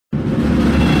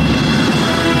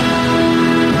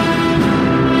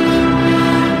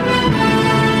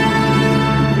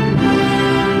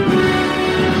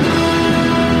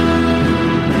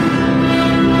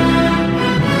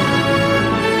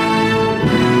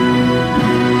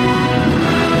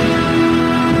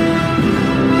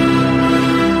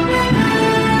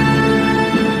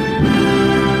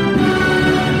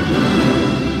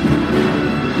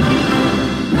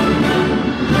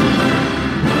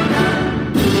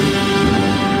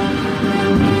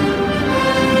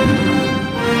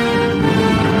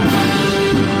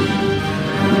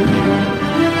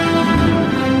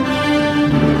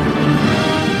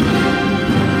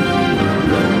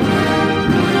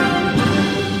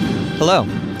Hello,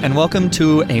 and welcome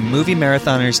to a Movie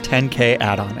Marathoners 10K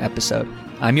add-on episode.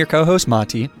 I'm your co-host,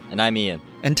 Monty. And I'm Ian.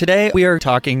 And today we are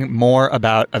talking more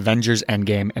about Avengers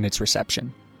Endgame and its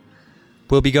reception.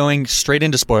 We'll be going straight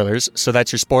into spoilers, so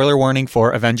that's your spoiler warning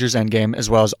for Avengers Endgame as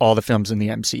well as all the films in the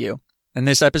MCU. And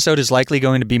this episode is likely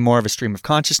going to be more of a stream of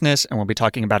consciousness, and we'll be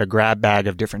talking about a grab bag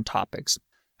of different topics.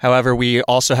 However, we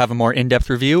also have a more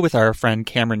in-depth review with our friend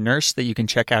Cameron Nurse that you can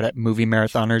check out at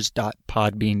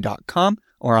moviemarathoners.podbean.com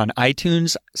or on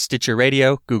iTunes, Stitcher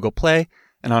Radio, Google Play,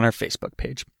 and on our Facebook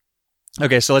page.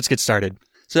 Okay, so let's get started.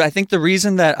 So I think the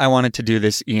reason that I wanted to do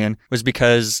this, Ian, was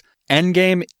because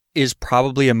Endgame is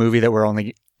probably a movie that we're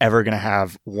only ever going to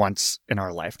have once in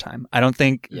our lifetime. I don't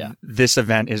think this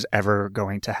event is ever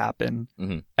going to happen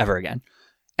ever again.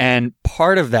 And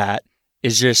part of that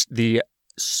is just the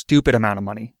stupid amount of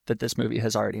money that this movie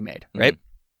has already made, right?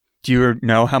 Do you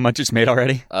know how much it's made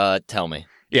already? Tell me.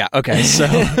 Yeah, okay.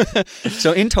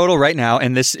 So in total right now,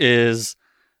 and this is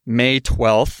May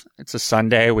 12th, it's a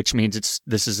Sunday, which means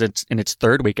this is in its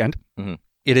third weekend.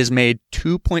 It has made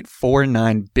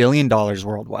 $2.49 billion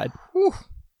worldwide.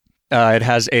 It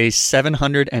has a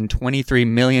 $723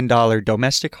 million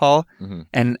domestic haul,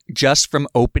 and just from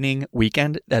opening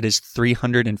weekend, that is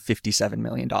 $357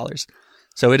 million.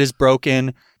 So it has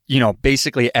broken,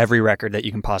 basically every record that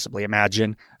you can possibly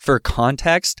imagine. For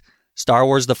context, Star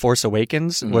Wars The Force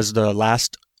Awakens was the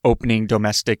last opening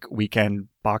domestic weekend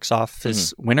box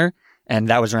office winner, and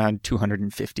that was around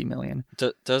 $250 million.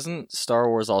 Doesn't Star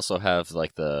Wars also have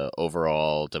like the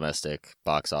overall domestic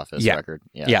box office record?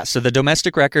 Yeah, so the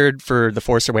domestic record for The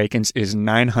Force Awakens is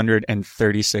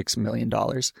 $936 million.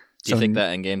 Do you think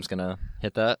that Endgame's going to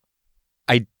hit that?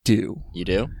 I do. You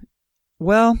do?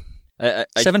 Well,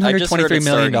 $723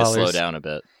 million. To slow down a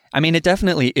bit. I mean, it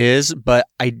definitely is, but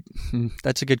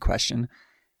that's a good question.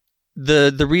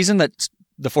 The reason that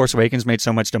The Force Awakens made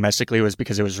so much domestically was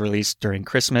because it was released during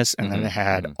Christmas, and then it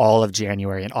had all of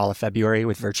January and all of February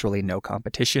with virtually no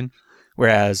competition.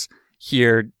 Whereas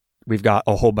here, we've got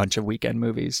a whole bunch of weekend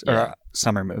movies or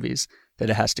summer movies that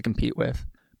it has to compete with.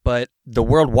 But the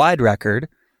worldwide record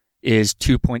is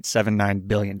 $2.79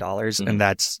 billion, and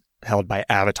that's held by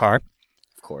Avatar.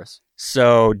 Of course.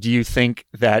 So do you think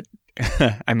that,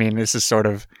 I mean, this is sort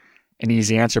of an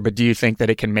easy answer, but do you think that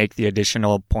it can make the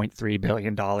additional $0.3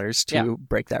 billion to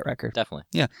break that record? Definitely.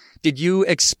 Yeah. Did you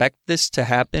expect this to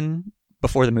happen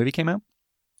before the movie came out?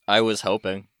 I was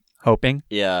hoping. Hoping?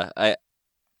 Yeah.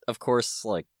 Of course,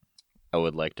 I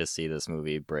would like to see this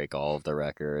movie break all of the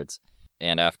records.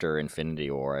 And after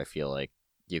Infinity War, I feel like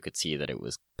you could see that it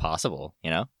was possible,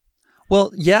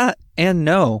 Well, yeah and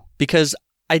no, because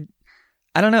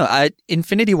I don't know.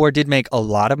 Infinity War did make a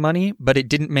lot of money, but it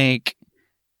didn't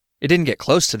get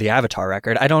close to the Avatar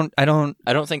record. I don't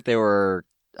think they were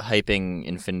hyping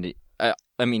Infinity. I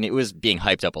mean, it was being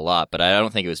hyped up a lot, but I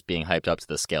don't think it was being hyped up to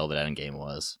the scale that Endgame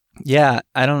was. Yeah,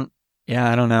 I don't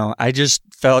know. I just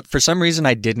felt, for some reason,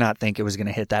 I did not think it was going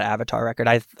to hit that Avatar record.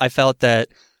 I felt that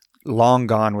long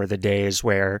gone were the days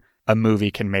where a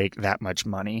movie can make that much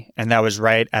money. And that was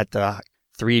right at the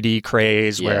 3D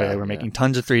craze where they were making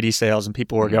tons of 3D sales and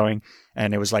people were going,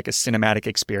 and it was like a cinematic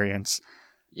experience.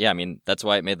 Yeah, I mean, that's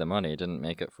why it made the money. It didn't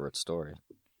make it for its story.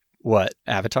 What,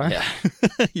 Avatar? Yeah.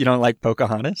 You don't like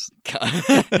Pocahontas?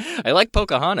 I like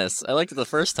Pocahontas. I liked it the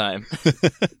first time.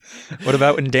 What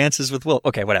about when Dances with Wolves?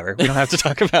 Okay, whatever. We don't have to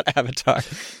talk about Avatar.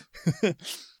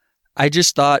 I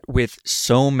just thought with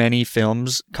so many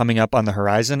films coming up on the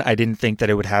horizon, I didn't think that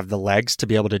it would have the legs to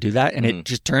be able to do that. And it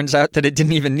just turns out that it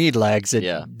didn't even need legs. It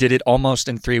did it almost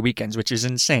in 3 weekends, which is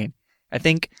insane. I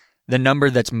think the number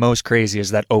that's most crazy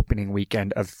is that opening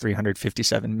weekend of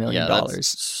 $357 million. Yeah,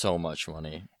 that's so much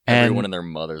money. Everyone and their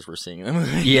mothers were seeing the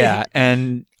movie. Yeah,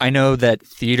 and I know that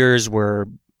theaters were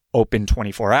open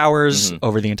 24 hours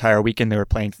over the entire weekend. They were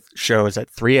playing shows at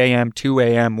 3 a.m., 2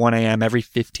 a.m., 1 a.m. every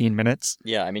 15 minutes.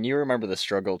 Yeah, I mean, you remember the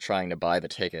struggle trying to buy the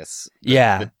tickets.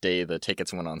 The day the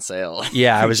tickets went on sale.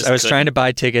 Yeah, I was trying to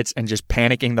buy tickets and just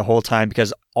panicking the whole time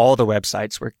because all the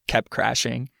websites kept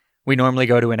crashing. We normally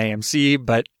go to an AMC,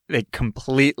 but they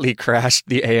completely crashed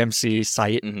the AMC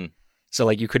site. So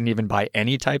you couldn't even buy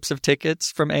any types of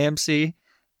tickets from AMC.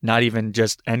 Not even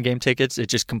just Endgame tickets. It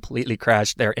just completely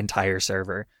crashed their entire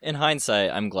server. In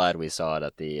hindsight, I'm glad we saw it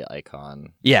at the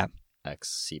Icon. Yeah.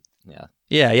 XC. Yeah.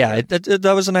 Yeah.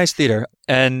 That was a nice theater.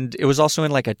 And it was also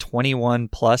in a 21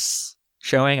 plus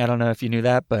showing. I don't know if you knew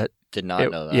that, but... Did not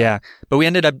know that. Yeah. But we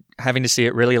ended up having to see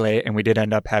it really late, and we did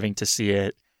end up having to see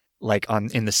it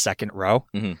in the second row.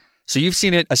 So you've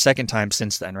seen it a second time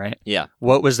since then, right? Yeah.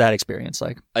 What was that experience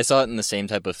like? I saw it in the same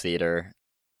type of theater,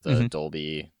 the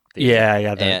Dolby theater.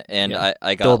 Yeah. And yeah.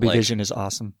 I got Dolby Vision is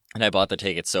awesome. And I bought the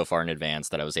tickets so far in advance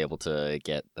that I was able to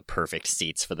get the perfect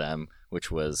seats for them, which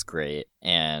was great.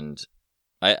 And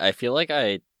I feel like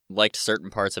I liked certain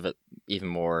parts of it even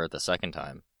more the second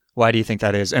time. Why do you think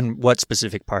that is? And what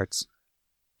specific parts?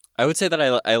 I would say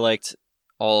that I liked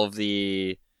all of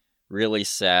the really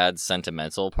sad,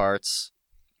 sentimental parts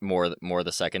more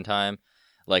the second time.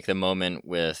 Like the moment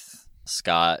with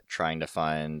Scott trying to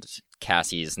find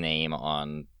Cassie's name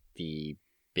on the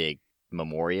big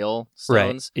memorial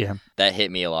stones. Right, yeah. That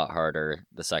hit me a lot harder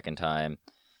the second time.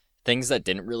 Things that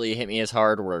didn't really hit me as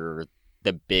hard were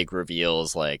the big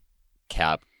reveals, like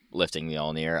Cap lifting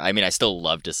Mjolnir. I mean, I still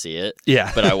love to see it.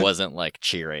 Yeah. But I wasn't like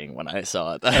cheering when I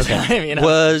saw it that time. You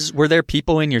know? Were there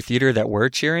people in your theater that were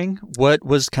cheering? What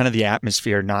was kind of the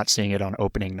atmosphere not seeing it on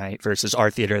opening night versus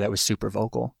our theater that was super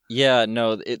vocal? Yeah,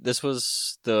 no, this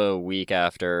was the week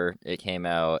after it came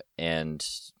out, and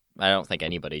I don't think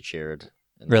anybody cheered.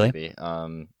 Really?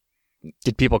 Movie.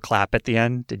 Did people clap at the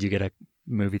end? Did you get a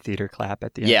movie theater clap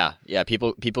at the end? Yeah.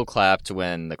 People clapped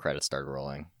when the credits started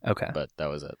rolling. Okay. But that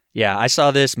was it. Yeah, I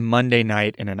saw this Monday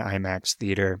night in an IMAX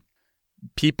theater.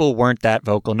 People weren't that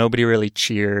vocal. Nobody really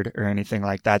cheered or anything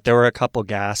like that. There were a couple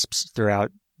gasps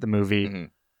throughout the movie. Mm-hmm.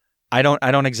 I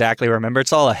don't exactly remember.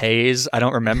 It's all a haze. I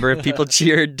don't remember if people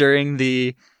cheered during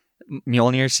the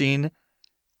Mjolnir scene.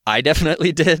 I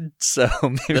definitely did, so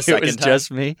maybe it was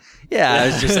just me. Yeah, I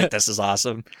was just like, this is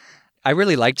awesome. I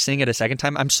really liked seeing it a second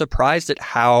time. I'm surprised at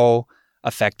how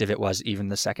effective it was even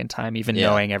the second time, even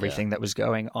knowing everything that was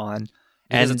going on.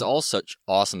 Because it's all such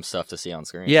awesome stuff to see on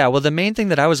screen. Yeah, well, the main thing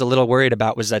that I was a little worried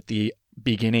about was that the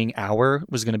beginning hour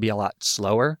was going to be a lot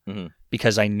slower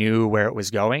because I knew where it was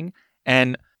going.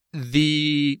 And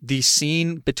the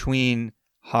scene between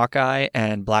Hawkeye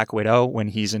and Black Widow when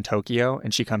he's in Tokyo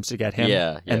and she comes to get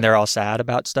him and they're all sad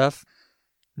about stuff.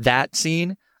 That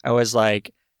scene, I was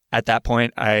like, at that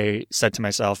point, I said to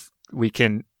myself, we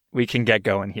can get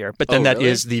going here. But then that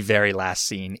is the very last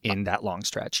scene in that long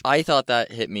stretch. I thought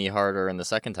that hit me harder in the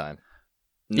second time.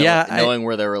 Knowing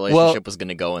where their relationship was going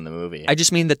to go in the movie. I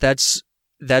just mean that's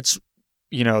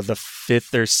the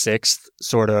fifth or sixth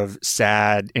sort of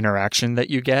sad interaction that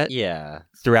you get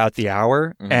throughout the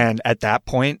hour. Mm-hmm. And at that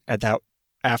point,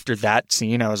 after that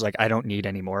scene, I was like, I don't need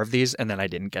any more of these. And then I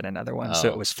didn't get another one. So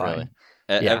it was fine.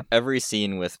 Really? Every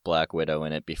scene with Black Widow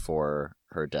in it before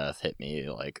her death hit me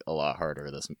like a lot harder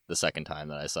the second time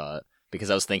that I saw it. Because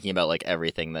I was thinking about like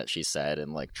everything that she said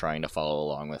and like trying to follow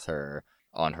along with her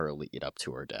on her lead up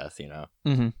to her death, you know?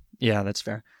 Mm-hmm. Yeah, that's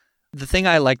fair. The thing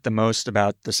I liked the most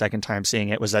about the second time seeing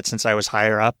it was that since I was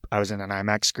higher up, I was in an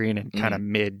IMAX screen and kind of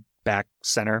mid, back,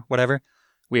 center, whatever,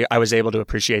 I was able to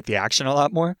appreciate the action a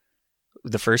lot more.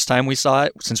 The first time we saw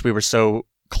it, since we were so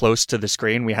close to the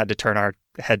screen, we had to turn our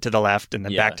head to the left and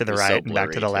then back to the right and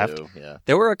back to the left. Yeah.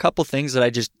 There were a couple things that I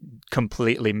just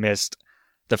completely missed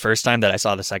the first time that I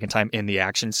saw the second time in the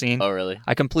action scene. Oh, really?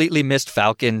 I completely missed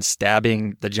Falcon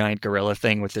stabbing the giant gorilla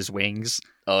thing with his wings.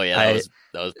 Oh, yeah.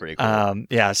 That was pretty cool.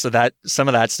 So some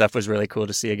of that stuff was really cool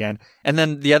to see again. And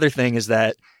then the other thing is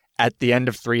that at the end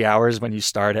of 3 hours, when you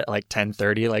start at like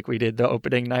 10:30, like we did the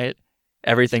opening night,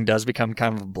 everything does become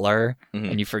kind of a blur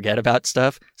and you forget about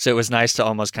stuff. So it was nice to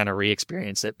almost kind of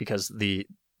re-experience it because the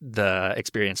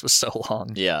experience was so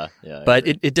long. Yeah. But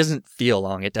it doesn't feel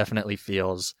long. It definitely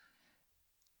feels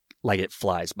like it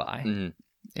flies by. Mm-hmm.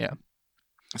 Yeah.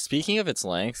 Speaking of its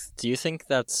length, do you think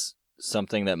that's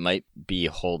something that might be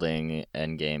holding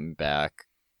Endgame back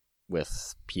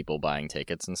with people buying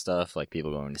tickets and stuff, like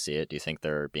people going to see it? Do you think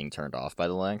they're being turned off by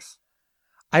the length?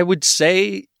 I would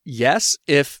say yes,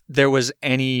 if there was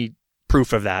any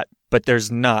proof of that, but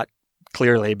there's not,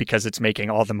 clearly, because it's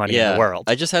making all the money in the world.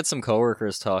 I just had some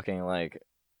coworkers talking like,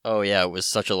 oh yeah, it was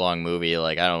such a long movie,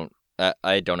 like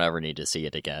I don't ever need to see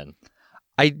it again.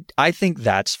 I think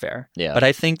that's fair. Yeah. But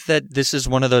I think that this is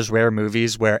one of those rare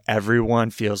movies where everyone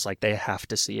feels like they have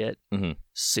to see it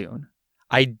soon.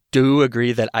 I do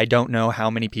agree that I don't know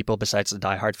how many people besides the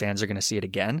diehard fans are going to see it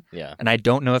again. Yeah. And I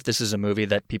don't know if this is a movie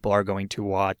that people are going to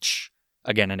watch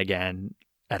again and again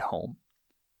at home.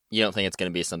 You don't think it's going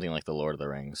to be something like the Lord of the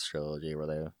Rings trilogy where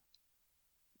they...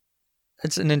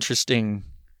 It's an interesting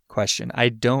question. I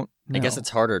don't know. I guess it's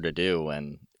harder to do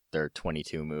when there are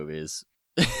 22 movies.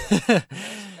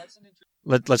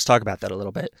 Let's talk about that a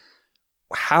little bit.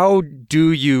 How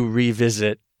do you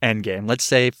revisit Endgame? Let's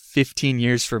say 15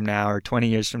 years from now or 20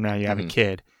 years from now you have a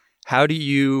kid. How do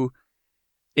you,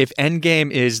 if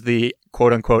Endgame is the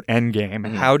quote-unquote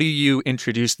Endgame, how do you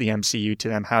introduce the MCU to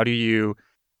them? How do you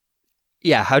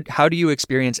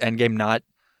experience Endgame not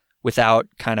without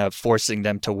kind of forcing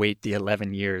them to wait the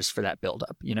 11 years for that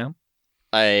build-up, you know?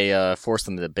 I force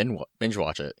them to binge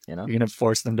watch it, you know? You're going to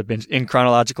force them to binge in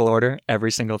chronological order,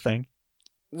 every single thing?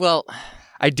 Well,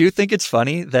 I do think it's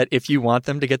funny that if you want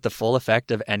them to get the full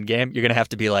effect of Endgame, you're going to have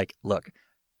to be like, look,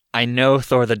 I know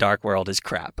Thor the Dark World is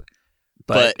crap,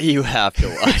 but you have to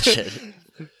watch it.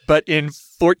 But in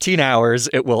 14 hours,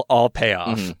 it will all pay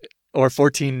off. Mm-hmm. Or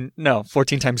 14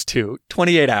 times 2,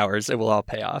 28 hours, it will all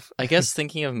pay off. I guess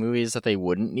thinking of movies that they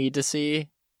wouldn't need to see,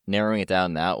 narrowing it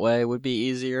down that way would be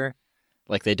easier.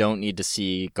 Like, they don't need to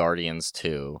see Guardians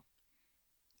 2.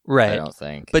 Right. I don't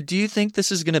think. But do you think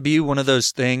this is going to be one of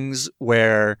those things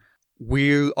where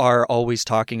we are always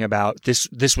talking about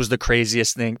this was the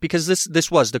craziest thing? Because this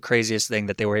was the craziest thing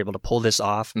that they were able to pull this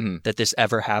off, mm-hmm. that this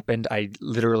ever happened. I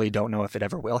literally don't know if it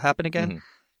ever will happen again. Mm-hmm.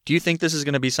 Do you think this is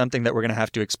going to be something that we're going to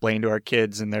have to explain to our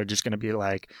kids and they're just going to be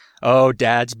like, oh,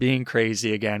 Dad's being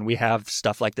crazy again. We have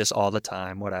stuff like this all the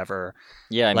time, whatever.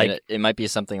 Yeah, I mean, it might be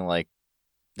something like,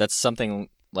 that's something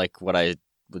like what I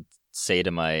would say to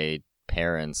my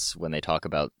parents when they talk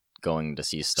about going to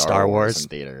see Star Wars in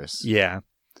theaters. Yeah,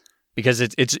 because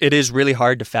it is really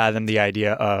hard to fathom the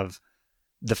idea of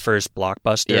the first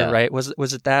blockbuster, right? Was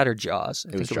it that or Jaws?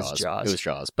 It was Jaws. It was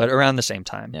Jaws. But around the same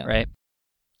time, right?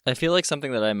 I feel like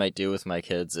something that I might do with my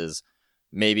kids is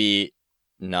maybe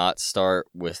not start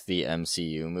with the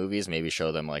MCU movies, maybe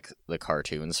show them like the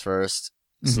cartoons first,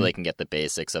 so mm-hmm. they can get the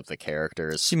basics of the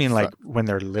characters. So you mean like when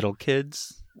they're little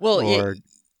kids? Well, or...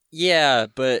 yeah,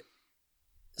 but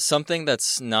something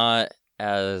that's not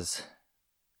as...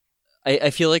 I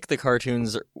feel like the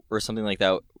cartoons or something like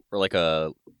that, or like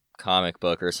a comic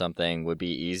book or something, would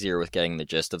be easier with getting the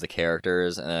gist of the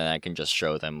characters, and then I can just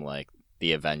show them like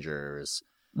the Avengers...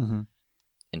 Mm-hmm.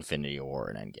 Infinity War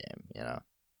and Endgame, you know.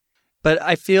 But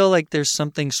I feel like there's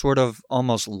something sort of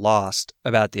almost lost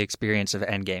about the experience of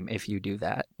Endgame if you do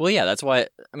that. Well, yeah, that's why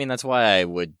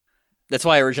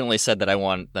I originally said that I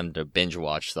want them to binge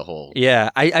watch the whole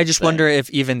I just wonder if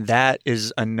even that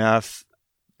is enough.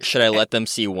 Should I let them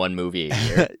see one movie a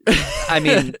year? I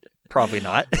mean, probably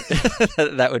not.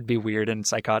 That would be weird and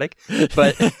psychotic.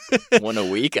 But one a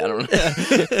week? I don't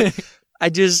know.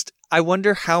 I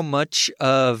wonder how much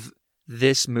of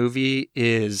this movie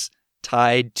is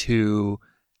tied to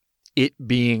it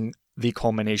being the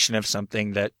culmination of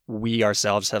something that we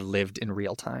ourselves have lived in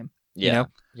real time. Yeah. You know?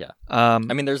 Yeah. I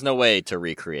mean, there's no way to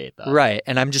recreate that. Right.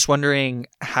 And I'm just wondering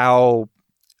how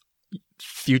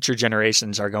future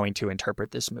generations are going to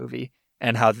interpret this movie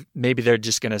and how maybe they're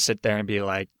just going to sit there and be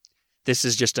like, this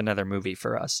is just another movie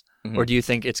for us. Mm-hmm. Or do you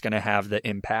think it's going to have the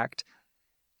impact,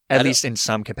 at least in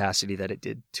some capacity, that it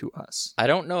did to us? I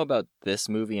don't know about this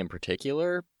movie in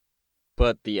particular,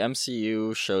 but the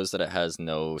MCU shows that it has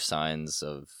no signs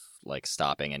of like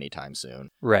stopping anytime soon.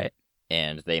 Right.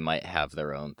 And they might have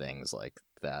their own things like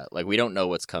that. Like, we don't know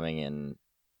what's coming in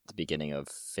the beginning of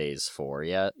Phase 4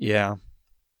 yet. Yeah.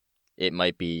 It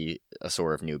might be a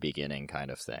sort of new beginning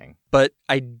kind of thing. But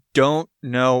I don't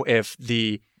know if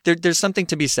there's something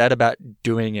to be said about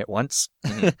doing it once.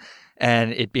 Mm-hmm.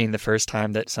 And it being the first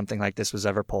time that something like this was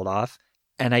ever pulled off.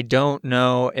 And I don't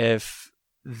know if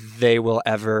they will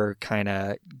ever kind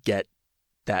of get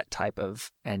that type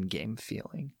of Endgame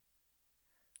feeling.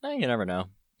 You never know.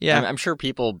 Yeah. I'm sure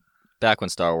people back when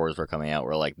Star Wars were coming out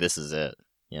were like, this is it,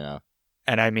 you know?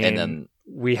 And I mean,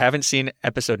 we haven't seen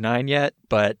Episode 9 yet,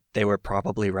 but they were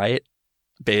probably right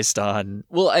based on...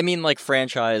 Well, I mean, like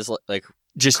franchise, like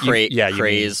just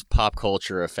craze, pop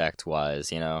culture effect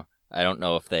wise, you know? I don't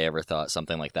know if they ever thought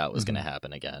something like that was mm-hmm. going to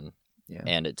happen again. Yeah.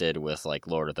 And it did with like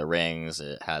Lord of the Rings.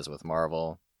 It has with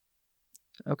Marvel.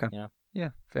 Okay. Yeah. Yeah,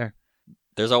 fair.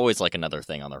 There's always like another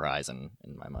thing on the horizon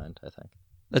in my mind, I think.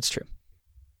 That's true.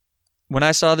 When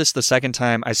I saw this the second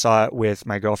time, I saw it with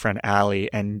my girlfriend,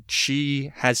 Allie, and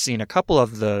she has seen a couple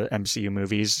of the MCU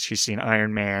movies. She's seen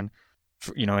Iron Man,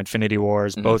 Infinity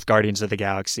Wars, mm-hmm. both Guardians of the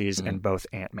Galaxies, mm-hmm. and both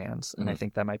Ant-Mans. Mm-hmm. And I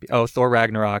think that might be... Thor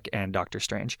Ragnarok and Doctor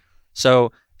Strange.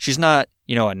 So she's not,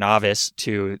 a novice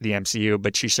to the MCU,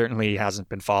 but she certainly hasn't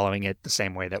been following it the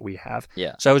same way that we have.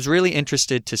 Yeah. So I was really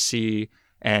interested to see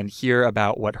and hear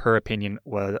about what her opinion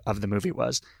of the movie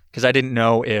was, because I didn't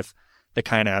know if the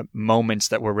kind of moments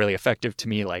that were really effective to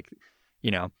me, like,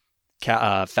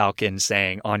 Falcon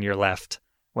saying "on your left"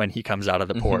 when he comes out of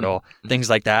the portal, mm-hmm. things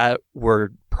like that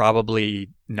were probably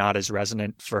not as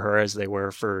resonant for her as they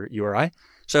were for you or I.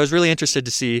 So I was really interested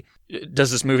to see,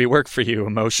 does this movie work for you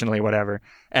emotionally, whatever.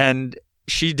 And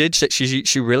she did.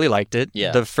 She really liked it.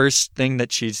 Yeah. The first thing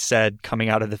that she said coming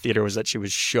out of the theater was that she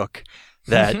was shook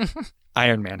that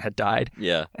Iron Man had died.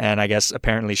 Yeah. And I guess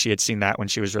apparently she had seen that when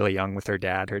she was really young with her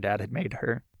dad. Her dad had made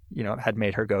her, had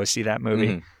made her go see that movie.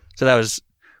 Mm-hmm. So that was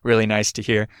really nice to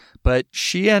hear. But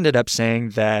she ended up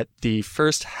saying that the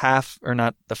first half, or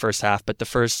not the first half, but the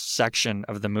first section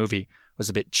of the movie was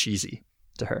a bit cheesy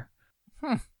to her.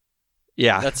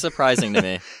 Yeah. That's surprising to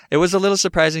me. It was a little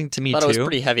surprising to me, I thought too. it was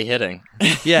pretty heavy hitting.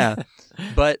 Yeah.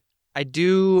 But I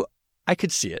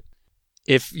could see it.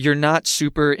 If you're not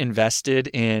super invested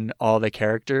in all the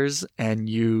characters and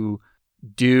you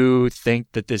do think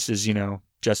that this is,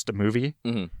 just a movie,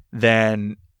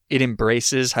 then it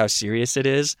embraces how serious it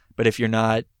is. But if you're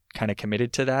not kind of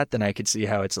committed to that, then I could see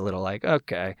how it's a little like,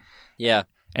 okay. Yeah.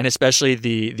 And especially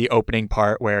the opening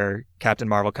part where Captain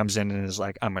Marvel comes in and is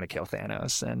like, I'm going to kill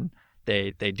Thanos. And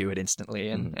they do it instantly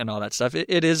and all that stuff.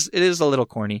 It is a little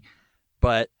corny,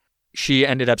 but she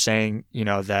ended up saying,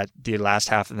 that the last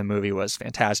half of the movie was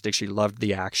fantastic. She loved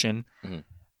the action.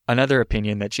 Another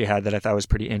opinion that she had that I thought was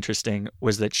pretty interesting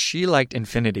was that she liked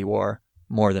Infinity War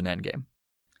more than Endgame.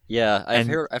 Yeah,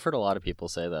 I've heard a lot of people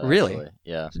say that. Really? Actually.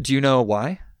 Yeah. Do you know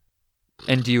why?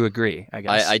 And do you agree? I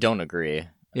guess I don't agree.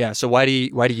 Yeah. So why do you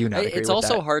not agree? It's with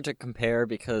also that? hard to compare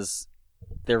because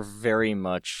they're very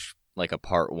much like a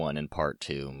part 1 and part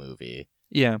 2 movie.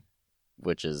 Yeah.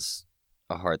 Which is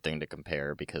a hard thing to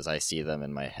compare because I see them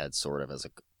in my head sort of as a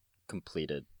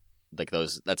completed, like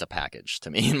that's a package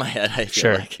to me in my head. I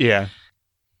feel like. Yeah.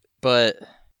 But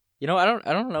I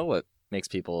don't know what makes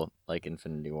people like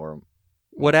Infinity War.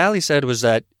 What Allie said was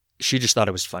that she just thought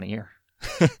it was funnier.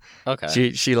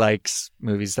 Okay. She likes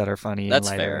movies that are funny That's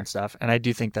and lighter fair. and stuff, and I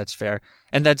do think that's fair.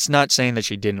 And that's not saying that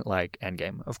she didn't like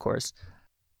Endgame, of course.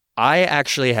 I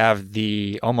actually have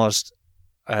the almost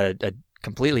a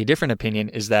completely different opinion,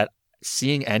 is that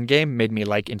seeing Endgame made me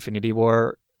like Infinity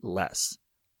War less,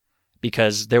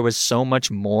 because there was so much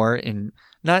more in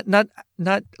not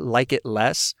like it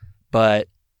less, but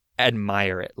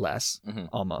admire it less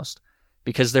almost,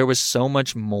 because there was so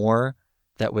much more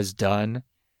that was done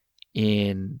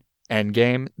in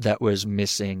Endgame that was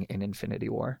missing in Infinity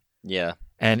War. Yeah.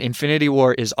 And Infinity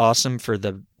War is awesome for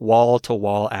the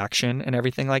wall-to-wall action and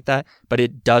everything like that, but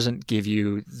it doesn't give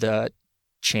you the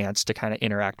chance to kind of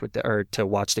interact with or to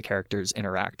watch the characters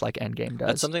interact like Endgame does.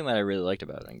 That's something that I really liked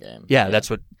about Endgame. Yeah,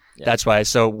 that's why.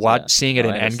 So seeing it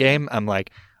in understand. Endgame, I'm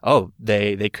like, oh,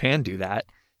 they can do that.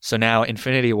 So now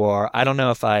Infinity War, I don't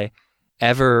know if I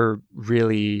ever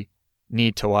really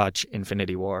need to watch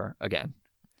Infinity War again,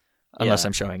 unless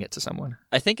I'm showing it to someone.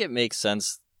 I think it makes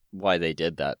sense why they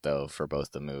did that, though, for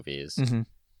both the movies,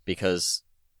 because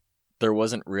there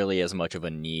wasn't really as much of a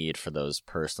need for those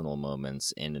personal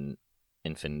moments in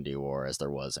Infinity War as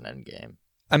there was in Endgame.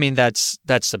 I mean, that's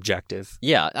subjective.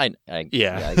 Yeah, I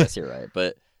guess you're right.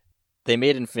 But they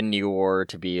made Infinity War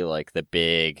to be like the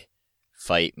big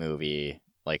fight movie.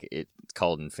 Like, it's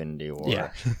called Infinity War.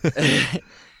 Yeah.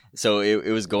 So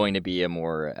it was going to be a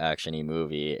more action-y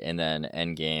movie, and then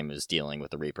Endgame is dealing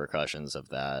with the repercussions of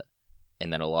that.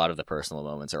 And then a lot of the personal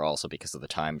moments are also because of the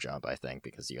time jump, I think,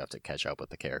 because you have to catch up with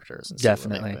the characters and see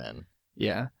Definitely. where they've been.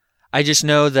 Yeah. I just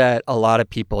know that a lot of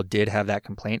people did have that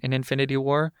complaint in Infinity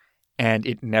War, and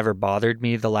it never bothered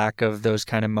me, the lack of those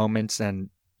kind of moments. And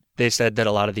they said that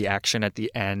a lot of the action at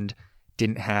the end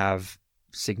didn't have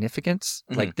significance.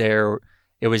 Like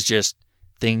it was just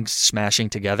things smashing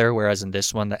together, whereas in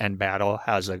this one, the end battle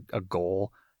has a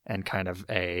goal and kind of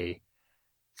a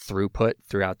throughput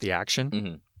throughout the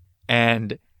action.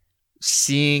 And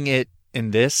seeing it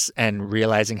in this and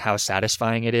realizing how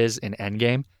satisfying it is in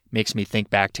Endgame makes me think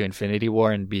back to Infinity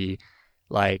War and be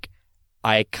like,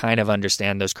 I kind of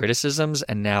understand those criticisms,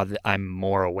 and now that I'm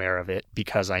more aware of it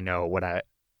because I know what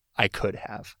I could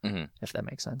have, if that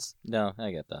makes sense. No,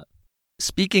 I get that.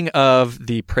 Speaking of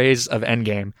the praise of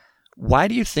Endgame, why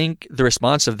do you think the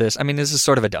response of this, I mean, this is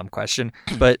sort of a dumb question,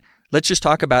 but let's just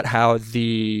talk about how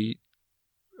the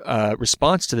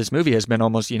response to this movie has been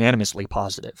almost unanimously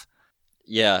positive.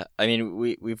 Yeah, I mean,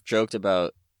 we've joked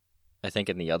about, I think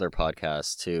in the other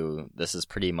podcast too, this is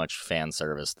pretty much fan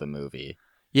service, the movie.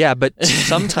 Yeah, but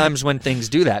sometimes when things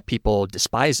do that, people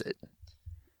despise it.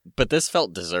 But this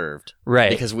felt deserved. Right.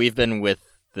 Because we've been with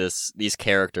these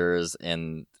characters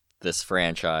in this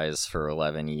franchise for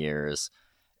 11 years,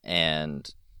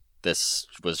 and this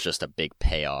was just a big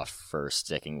payoff for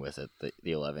sticking with it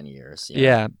the 11 years. You know?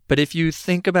 Yeah, but if you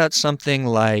think about something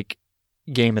like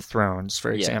Game of Thrones,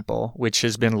 for example, which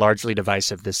has been largely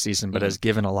divisive this season, but has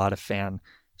given a lot of fan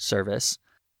service,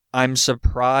 I'm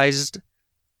surprised,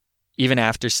 even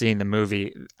after seeing the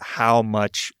movie, how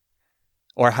much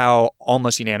or how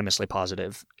almost unanimously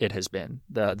positive it has been,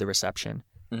 the reception.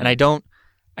 And I don't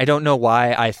know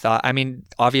why I thought, I mean,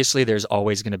 obviously there's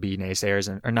always going to be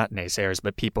naysayers, or not naysayers,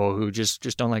 but people who just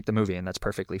don't like the movie, and that's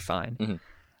perfectly fine.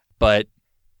 But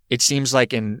it seems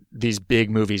like in these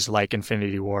big movies like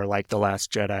Infinity War, like The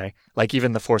Last Jedi, like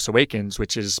even The Force Awakens,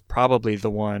 which is probably the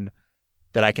one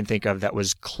that I can think of that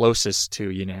was closest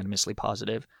to unanimously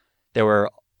positive, there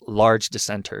were large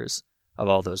dissenters of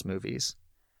all those movies.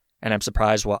 And I'm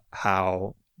surprised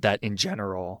how that in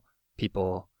general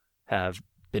people have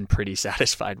been pretty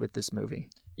satisfied with this movie.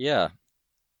 Yeah.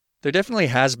 There definitely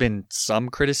has been some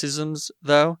criticisms,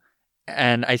 though,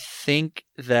 and I think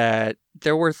that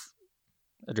they're worth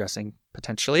addressing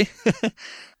potentially.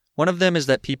 One of them is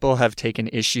that people have taken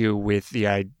issue with the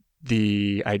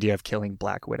idea of killing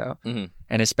Black Widow,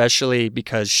 and especially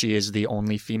because she is the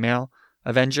only female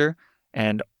Avenger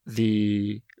and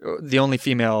the only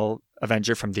female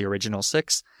Avenger from the original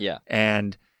 6. Yeah.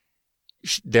 And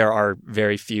there are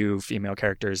very few female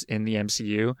characters in the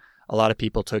MCU. A lot of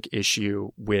people took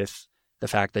issue with the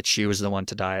fact that she was the one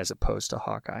to die as opposed to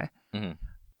Hawkeye.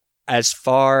 As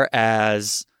far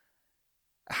as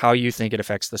how you think it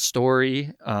affects the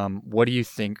story, what do you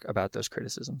think about those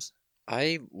criticisms?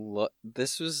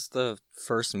 This was the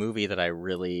first movie that I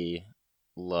really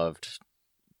loved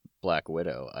Black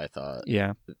Widow, I thought.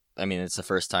 Yeah. I mean, it's the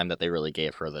first time that they really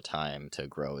gave her the time to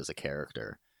grow as a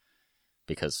character.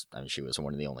 Because she was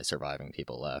one of the only surviving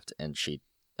people left, and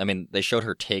they showed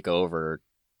her take over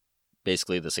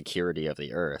basically the security of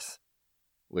the Earth,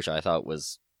 which I thought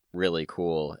was really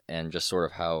cool, and just sort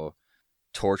of how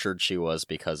tortured she was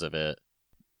because of it,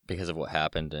 because of what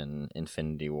happened in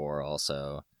Infinity War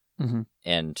also.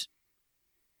 And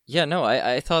yeah, no,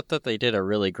 I thought that they did a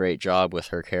really great job with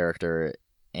her character,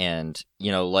 and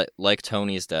like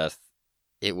Tony's death,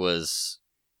 it was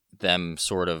them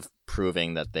sort of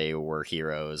proving that they were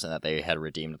heroes and that they had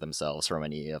redeemed themselves from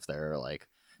any of their like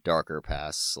darker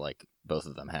pasts, like both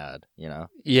of them had,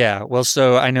 Yeah, well,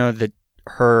 so I know that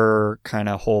her kind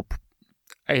of whole,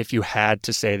 if you had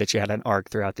to say that she had an arc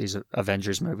throughout these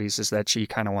Avengers movies, is that she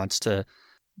kind of wants to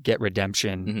get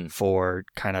redemption for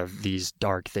kind of these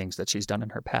dark things that she's done in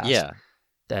her past. Yeah.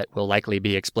 That will likely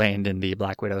be explained in the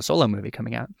Black Widow solo movie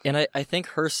coming out. And I think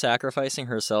her sacrificing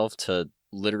herself to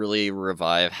literally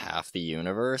revive half the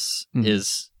universe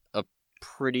is a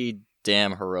pretty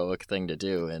damn heroic thing to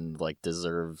do, and like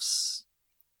deserves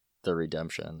the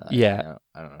redemption. I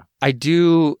don't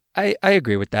know. I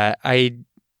agree with that. I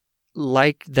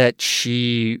like that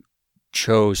she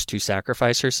chose to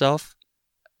sacrifice herself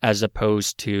as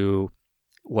opposed to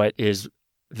what is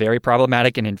very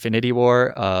problematic in Infinity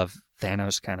War of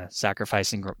Thanos kind of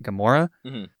sacrificing Gamora.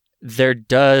 There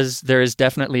is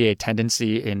definitely a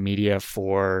tendency in media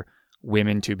for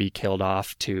women to be killed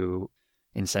off to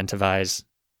incentivize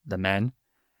the men.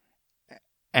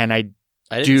 And I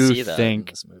didn't see that in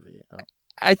this movie. Oh.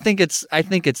 I think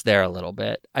it's there a little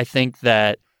bit. I think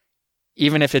that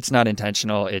even if it's not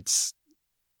intentional, it's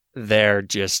there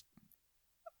just,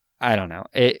 I don't know.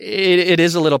 It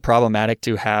is a little problematic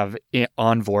to have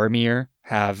on Vormir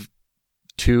have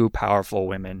two powerful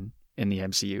women in the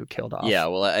MCU killed off. Yeah,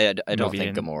 well, I don't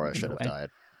think Gamora should have died.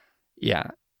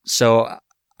 Yeah. So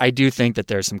I do think that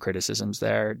there's some criticisms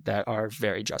there that are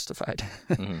very justified.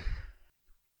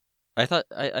 I thought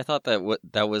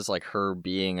that was like her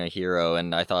being a hero,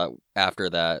 and I thought after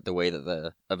that, the way that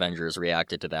the Avengers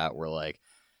reacted to that were like,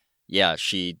 yeah,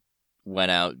 she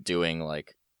went out doing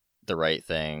like the right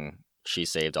thing. She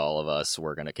saved all of us.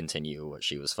 We're going to continue what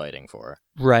she was fighting for.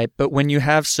 Right. But when you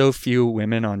have so few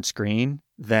women on screen,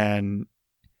 then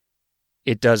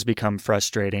it does become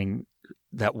frustrating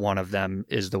that one of them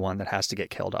is the one that has to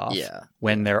get killed off. Yeah.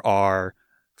 When there are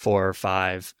 4 or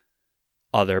 5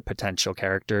 other potential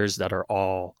characters that are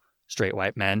all straight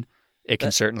white men, it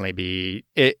can certainly be.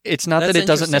 It's not that it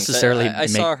doesn't necessarily. I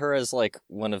saw her as like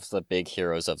one of the big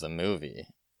heroes of the movie,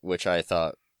 which I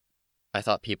thought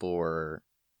people were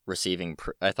receiving.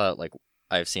 I thought like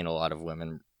I've seen a lot of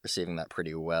women receiving that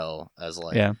pretty well as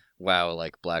like, wow,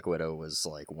 like Black Widow was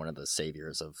like one of the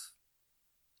saviors of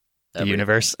the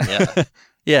universe. Yeah,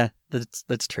 yeah,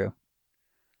 that's true.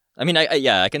 I mean,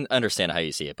 I can understand how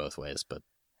you see it both ways, but.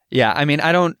 Yeah, I mean,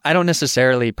 I don't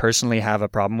necessarily personally have a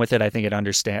problem with it. I think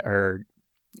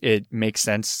it makes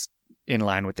sense in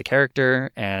line with the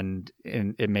character, and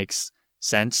it makes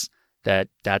sense that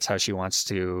that's how she wants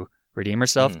to redeem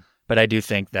herself. But I do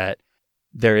think that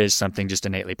there is something just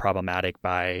innately problematic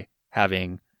by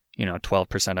having,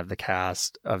 12% of the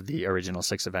cast of the original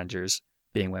 6 Avengers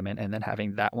being women, and then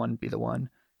having that one be the one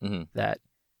that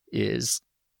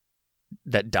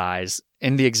dies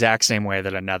in the exact same way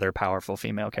that another powerful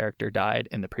female character died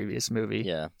in the previous movie.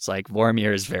 Yeah. It's like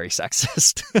Vormir is very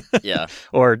sexist. Yeah.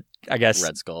 Or I guess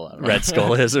Red Skull. Red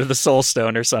Skull is, or the Soul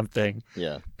Stone or something.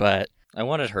 Yeah. But I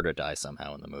wanted her to die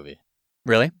somehow in the movie.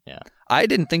 Really? Yeah. I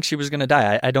didn't think she was going to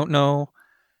die. I don't know.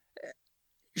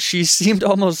 She seemed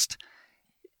almost,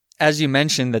 as you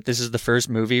mentioned, that this is the first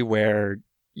movie where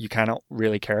you kind of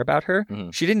really care about her.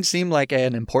 Mm-hmm. She didn't seem like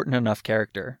an important enough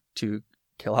character to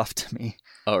kill off to me.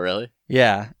 Oh, really?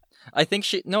 Yeah. I think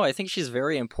she's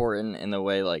very important in the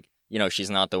way, like, you know, she's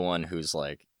not the one who's,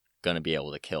 like, going to be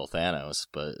able to kill Thanos,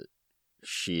 but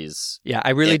she's... Yeah,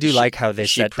 I really do like how they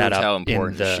set that up. How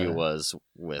important she was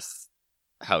with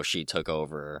how she took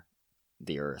over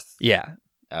the Earth. Yeah.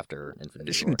 After Infinity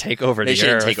War. She didn't take over the Earth. She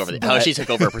didn't take over how she took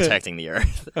over protecting the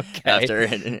Earth after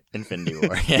Infinity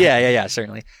War. Yeah,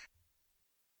 certainly.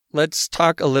 Let's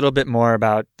talk a little bit more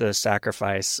about the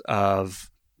sacrifice of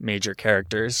major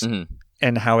characters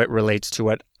and how it relates to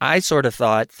what I sort of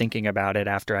thought, thinking about it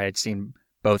after I had seen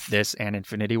both this and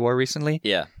Infinity War recently.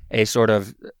 Yeah. A sort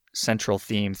of central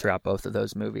theme throughout both of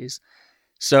those movies.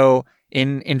 So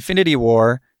in Infinity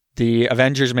War, the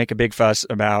Avengers make a big fuss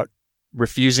about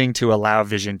refusing to allow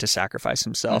Vision to sacrifice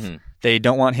himself. Mm-hmm. They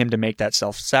don't want him to make that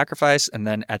self-sacrifice, and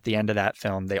then at the end of that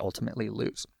film, they ultimately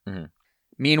lose. Mm-hmm.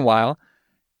 Meanwhile,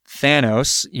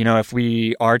 Thanos, you know, if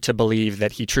we are to believe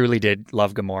that he truly did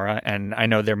love Gamora, and I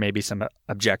know there may be some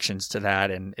objections to that,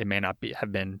 and it may not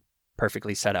have been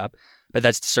perfectly set up, but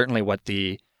that's certainly what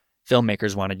the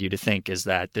filmmakers wanted you to think, is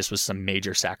that this was some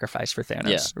major sacrifice for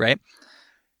Thanos, right?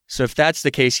 So if that's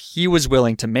the case, he was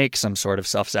willing to make some sort of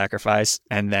self-sacrifice,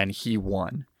 and then he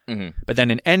won. Mm-hmm. But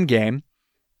then in Endgame,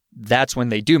 that's when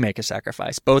they do make a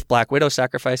sacrifice. Both Black Widow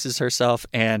sacrifices herself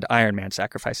and Iron Man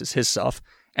sacrifices himself.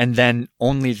 And then,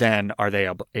 only then, are they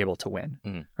able to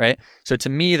win, right? So to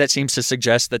me, that seems to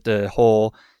suggest that the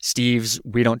whole Steve's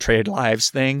 "we don't trade lives"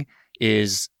 thing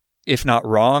is, if not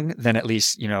wrong, then at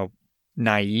least, you know,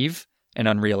 naive and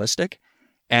unrealistic.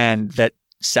 And that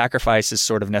sacrifice is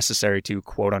sort of necessary to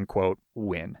quote unquote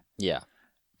win. Yeah.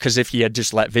 Because if he had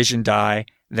just let Vision die,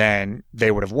 then they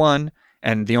would have won.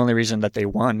 And the only reason that they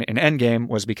won in Endgame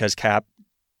was because Cap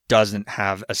doesn't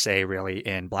have a say really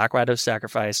in Black Widow's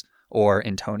sacrifice or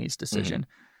in Tony's decision.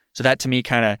 So that to me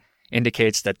kind of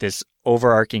indicates that this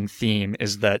overarching theme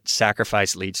is that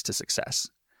sacrifice leads to success.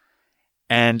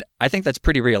 And I think that's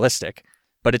pretty realistic.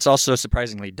 But it's also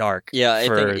surprisingly dark for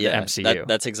the MCU.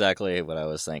 That's exactly what I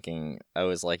was thinking. I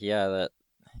was like, that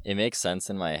it makes sense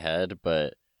in my head,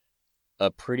 but a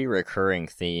pretty recurring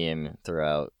theme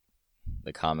throughout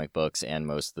the comic books and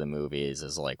most of the movies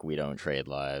is like, we don't trade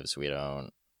lives. We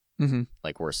don't,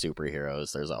 like, we're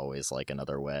superheroes. There's always like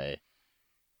another way.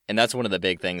 And that's one of the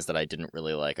big things that I didn't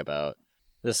really like about,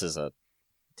 this is a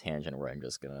tangent where I'm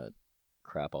just going to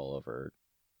crap all over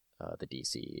the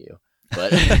DCEU.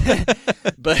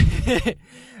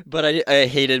 But I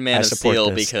hated Man of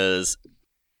Steel because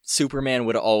Superman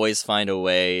would always find a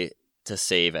way to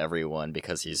save everyone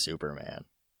because he's Superman.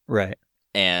 Right.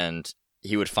 And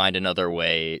he would find another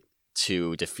way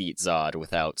to defeat Zod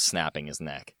without snapping his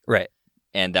neck. Right.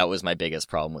 And that was my biggest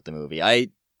problem with the movie. I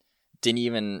didn't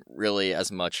even really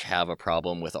as much have a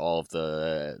problem with all of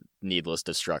the needless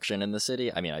destruction in the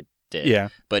city. I mean, I did. Yeah.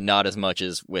 But not as much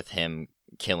as with him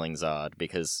killing Zod,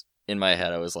 because in my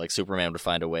head I was like, Superman would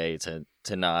find a way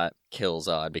to not kill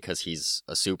Zod because he's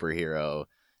a superhero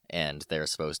and they're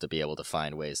supposed to be able to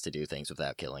find ways to do things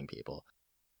without killing people.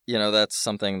 You know, that's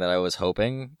something that I was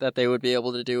hoping that they would be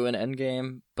able to do in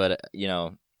Endgame, but, you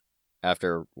know,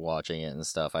 after watching it and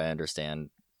stuff, I understand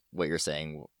what you're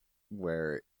saying,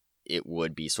 where it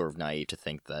would be sort of naive to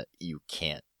think that you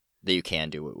can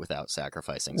do it without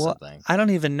sacrificing something. I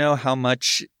don't even know how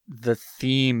much the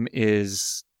theme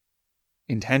is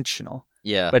intentional.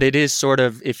 Yeah. But it is sort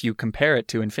of, if you compare it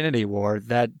to Infinity War,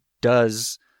 that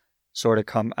does sort of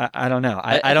come, I don't know.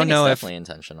 I don't know it's if definitely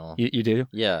intentional. You do?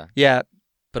 Yeah. Yeah.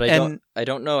 But I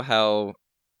don't know how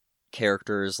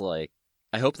characters like,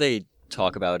 I hope they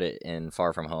talk about it in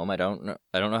Far From Home. I don't know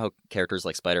how characters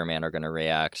like Spider-Man are going to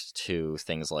react to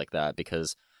things like that,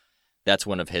 because that's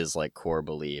one of his like core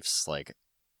beliefs, like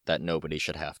that nobody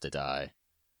should have to die.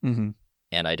 Mm-hmm.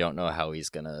 And I don't know how he's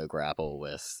going to grapple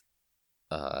with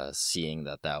seeing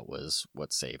that was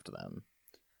what saved them.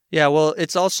 Yeah, well,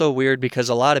 it's also weird because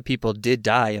a lot of people did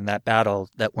die in that battle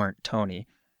that weren't Tony,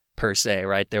 per se,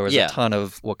 right? There was a ton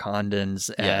of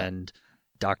Wakandans and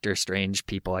Doctor Strange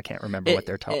people. I can't remember what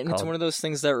they're called. And it's one of those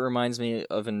things that reminds me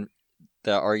of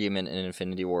the argument in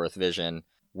Infinity War with Vision,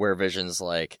 where Vision's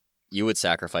like, you would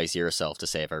sacrifice yourself to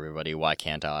save everybody. Why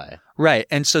can't I? Right.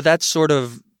 And so that's sort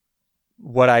of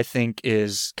what I think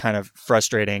is kind of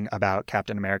frustrating about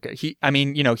Captain America.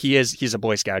 He's a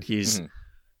Boy Scout. He's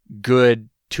good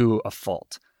to a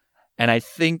fault. And I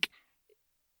think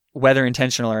whether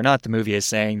intentional or not, the movie is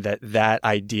saying that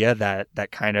idea,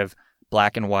 that kind of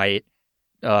black and white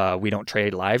we don't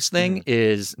trade lives thing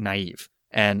is naive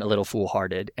and a little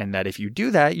foolhardy, and that if you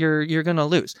do that, you're going to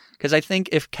lose. Because I think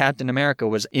if Captain America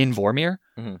was in Vormir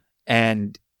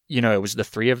and, it was the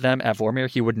three of them at Vormir,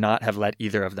 he would not have let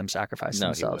either of them sacrifice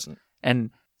themselves. He wouldn't.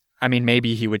 And I mean,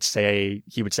 maybe he would say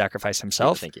he would sacrifice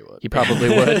himself. I think he would. He probably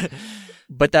would.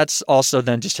 But that's also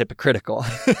then just hypocritical.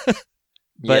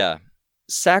 But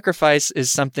sacrifice is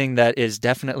something that is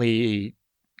definitely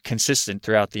consistent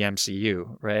throughout the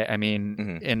MCU, right? I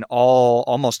mean, in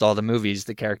almost all the movies,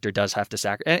 the character does have to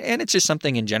sacrifice. And it's just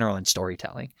something in general in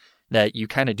storytelling that you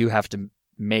kind of do have to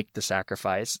make the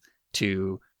sacrifice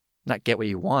to not get what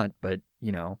you want, but,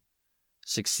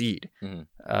 succeed.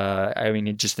 I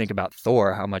mean, just think about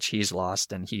Thor, how much he's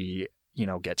lost, and he,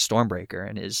 gets Stormbreaker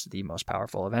and is the most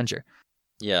powerful Avenger.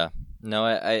 Yeah. No,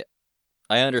 I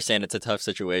understand it's a tough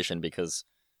situation because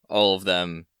all of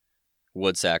them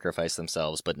would sacrifice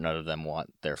themselves, but none of them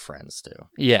want their friends to.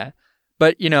 Yeah.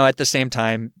 But, at the same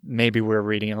time, maybe we're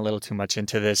reading a little too much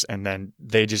into this, and then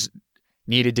they just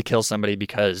needed to kill somebody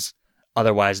because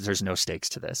otherwise there's no stakes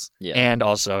to this. Yeah. And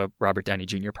also, Robert Downey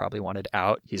Jr. probably wanted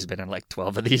out. He's been in like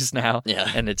 12 of these now. Yeah.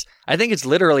 And I think it's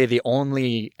literally the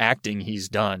only acting he's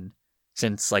done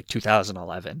since like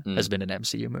 2011 has been in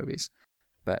MCU movies.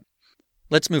 But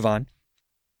let's move on.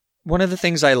 One of the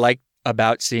things I like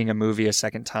about seeing a movie a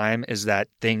second time is that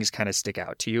things kind of stick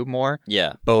out to you more.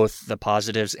 Yeah. Both the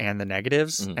positives and the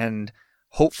negatives. And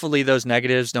hopefully those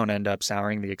negatives don't end up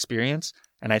souring the experience.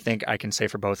 And I think I can say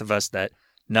for both of us that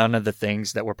none of the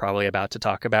things that we're probably about to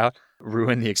talk about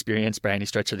ruin the experience by any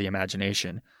stretch of the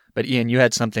imagination. But Ian, you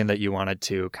had something that you wanted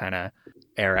to kind of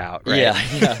air out, right?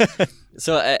 Yeah.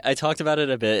 So I talked about it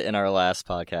a bit in our last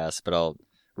podcast, but I'll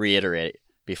reiterate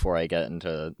before I get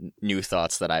into new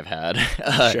thoughts that I've had.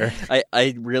 Sure.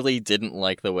 I really didn't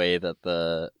like the way that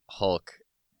the Hulk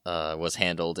was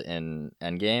handled in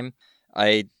Endgame.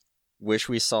 I wish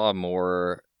we saw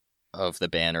more of the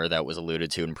Banner that was alluded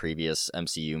to in previous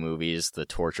MCU movies, the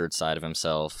tortured side of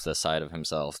himself, the side of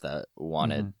himself that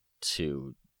wanted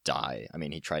to die. I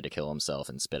mean, he tried to kill himself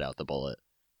and spit out the bullet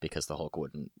because the Hulk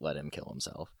wouldn't let him kill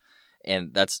himself.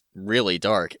 And that's really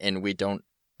dark, and we don't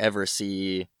ever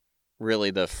see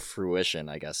really the fruition,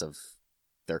 I guess, of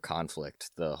their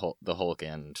conflict, the Hulk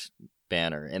and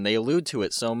Banner. And they allude to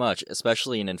it so much,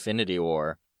 especially in Infinity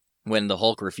War, when the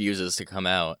Hulk refuses to come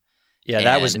out. Yeah,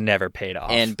 that was never paid off.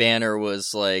 And Banner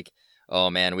was like, oh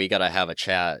man, we gotta have a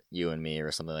chat, you and me,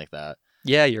 or something like that.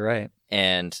 Yeah, you're right.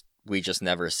 And we just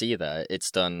never see that. It's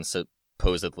done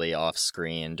supposedly off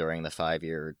screen during the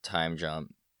 5-year time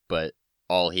jump, but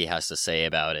all he has to say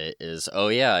about it is, oh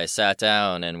yeah, I sat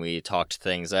down and we talked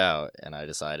things out, and I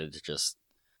decided to just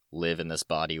live in this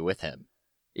body with him.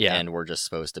 Yeah. And we're just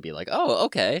supposed to be like, oh,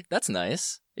 okay, that's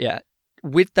nice. Yeah.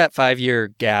 With that 5-year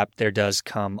gap, there does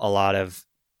come a lot of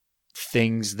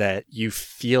things that you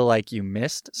feel like you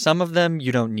missed. Some of them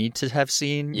you don't need to have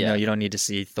seen. Yeah. You don't need to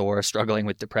see Thor struggling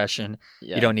with depression.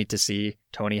 Yeah. You don't need to see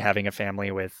Tony having a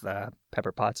family with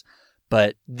Pepper Potts.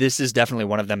 But this is definitely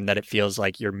one of them that it feels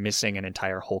like you're missing an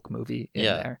entire Hulk movie in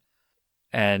there.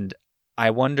 And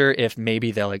I wonder if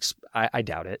maybe they'll... I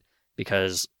doubt it,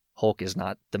 because Hulk is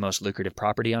not the most lucrative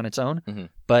property on its own.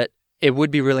 But it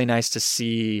would be really nice to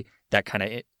see that kind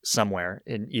of somewhere,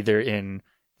 either in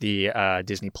the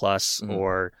Disney Plus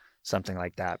or something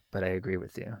like that. But I agree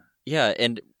with you. Yeah,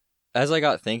 and as I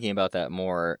got thinking about that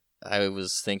more, I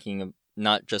was thinking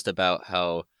not just about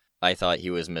how I thought he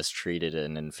was mistreated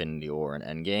in Infinity War and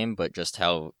Endgame, but just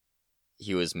how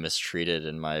he was mistreated,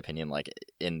 in my opinion, like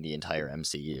in the entire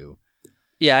MCU.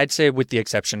 Yeah, I'd say with the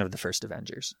exception of the first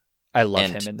Avengers. I love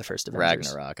him in the first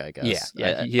Avengers. Ragnarok, I guess.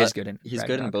 Yeah, he is good in He's Ragnarok.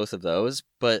 good in both of those,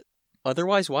 but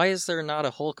otherwise, why is there not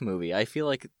a Hulk movie? I feel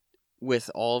like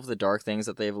with all of the dark things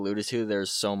that they've alluded to,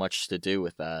 there's so much to do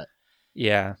with that.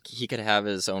 Yeah. He could have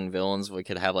his own villains. We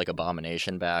could have like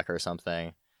Abomination back or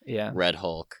something. Yeah. Red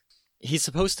Hulk. He's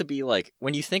supposed to be like,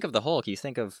 when you think of the Hulk, you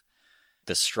think of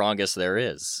the strongest there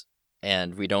is.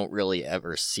 And we don't really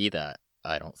ever see that,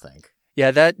 I don't think.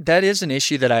 Yeah, that is an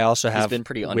issue that I also have. He's been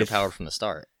pretty underpowered from the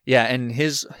start. Yeah, and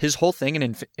his whole thing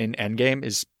in Endgame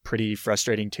is pretty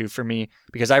frustrating too for me,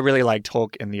 because I really liked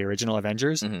Hulk in the original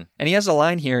Avengers. And he has a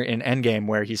line here in Endgame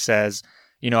where he says,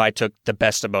 I took the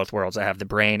best of both worlds. I have the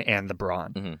brain and the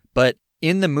brawn. But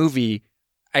in the movie,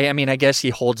 I mean, I guess he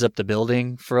holds up the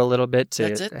building for a little bit to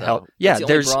That's it, help. Though. Yeah, That's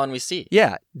the only brawn we see.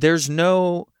 Yeah, there's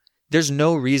no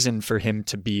reason for him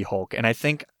to be Hulk. And I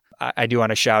think I do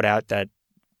want to shout out that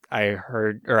I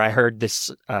heard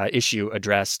this issue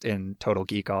addressed in Total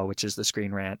Geek All, which is the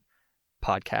Screen Rant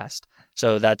podcast.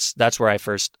 So that's where I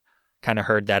first kind of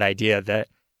heard that idea that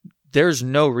there's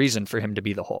no reason for him to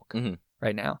be the Hulk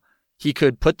right now. he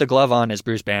could put the glove on as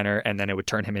Bruce Banner, and then it would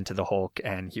turn him into the Hulk,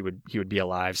 and he would be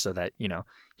alive so that,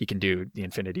 he can do the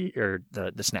Infinity or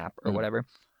the snap or whatever.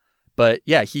 But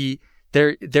yeah,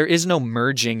 there is no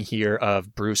merging here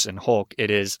of Bruce and Hulk. It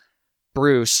is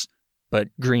Bruce, but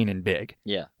green and big.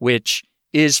 Yeah. Which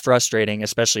is frustrating,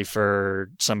 especially for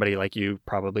somebody like you,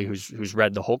 probably who's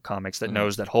read the Hulk comics, that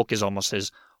knows that Hulk is almost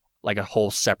like a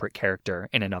whole separate character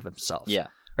in and of himself. Yeah.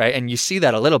 Right. And you see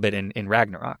that a little bit in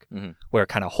Ragnarok, where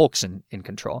kind of Hulk's in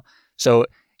control. So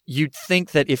you'd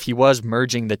think that if he was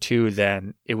merging the two,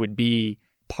 then it would be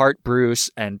part Bruce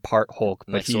and part Hulk.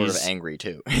 But he's sort of angry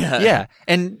too. Yeah.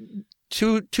 And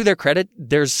to their credit,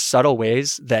 there's subtle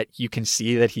ways that you can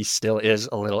see that he still is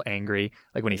a little angry,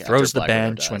 like when he throws the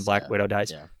bench when Black Widow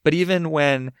dies. Yeah. But even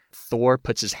when Thor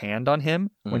puts his hand on him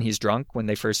when he's drunk, when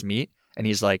they first meet, and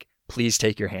he's like, "Please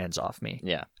take your hands off me."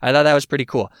 Yeah. I thought that was pretty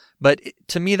cool. But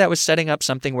to me, that was setting up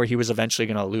something where he was eventually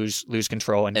going to lose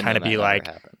control and kind of be like,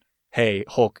 "Hey,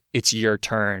 Hulk, it's your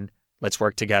turn. Let's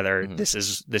work together. This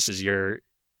is your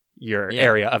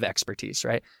area of expertise,"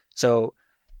 right? So,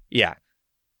 yeah.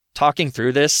 Talking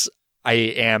through this, I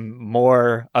am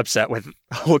more upset with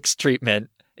Hulk's treatment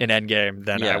in Endgame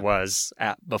than I was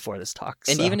before this talk.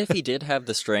 And even if he did have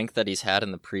the strength that he's had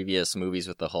in the previous movies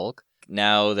with the Hulk,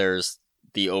 now there's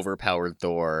the overpowered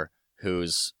Thor,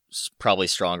 who's probably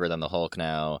stronger than the Hulk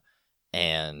now,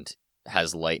 and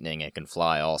has lightning and can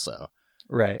fly also.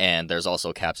 Right. And there's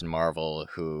also Captain Marvel,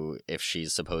 who, if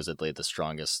she's supposedly the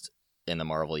strongest in the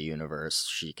Marvel universe,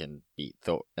 she can beat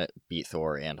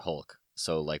Thor and Hulk.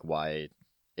 So, like, why...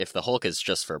 If the Hulk is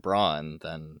just for brawn,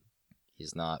 then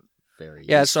he's not very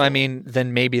useful. So, I mean,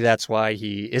 then maybe that's why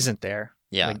he isn't there.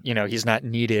 Yeah. Like, he's not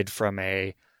needed from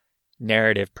a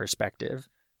narrative perspective.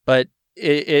 But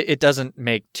it doesn't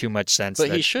make too much sense.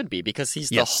 But he should be, because he's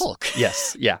the Hulk.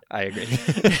 Yes. Yeah, I agree.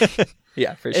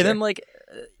 Yeah, for sure. And then, like,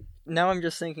 now I'm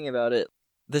just thinking about it.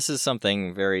 This is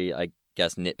something very, I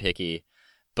guess, nitpicky.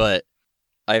 But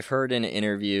I've heard in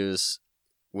interviews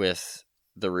with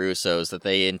the Russos that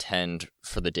they intend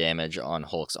for the damage on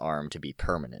Hulk's arm to be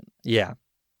permanent. Yeah,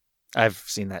 I've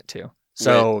seen that too.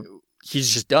 So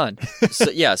he's just done.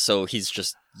 So he's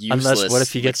just useless. Unless, what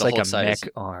if he gets like a mech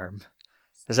arm?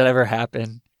 Does that ever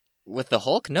happen? With the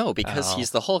Hulk? No, because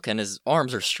he's the Hulk and his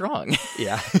arms are strong.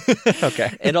 Yeah.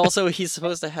 Okay. And also he's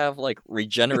supposed to have like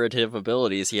regenerative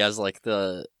abilities. He has like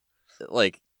the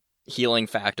healing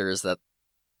factors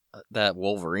that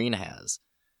Wolverine has.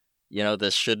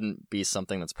 This shouldn't be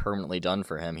something that's permanently done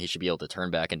for him. He should be able to turn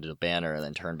back into a Banner and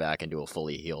then turn back into a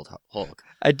fully healed Hulk.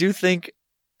 I do think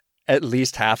at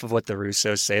least half of what the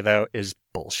Russos say, though, is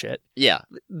bullshit. Yeah.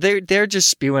 They're just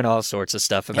spewing all sorts of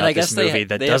stuff about this movie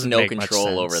that doesn't make much sense. They have no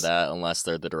control over that unless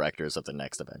they're the directors of the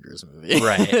next Avengers movie.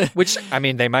 Right. Which, I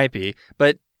mean, they might be.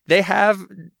 But they have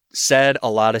said a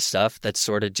lot of stuff that's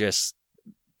sort of just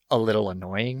a little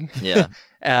annoying. Yeah.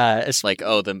 Like,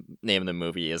 the name of the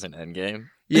movie isn't Endgame.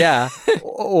 Yeah.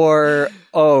 Or,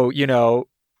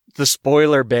 the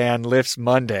spoiler ban lifts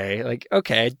Monday. Like,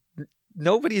 okay,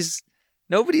 nobody's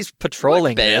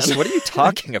patrolling this. What are you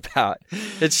talking about?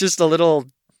 It's just a little,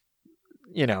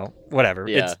 whatever.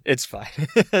 Yeah. It's fine.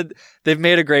 They've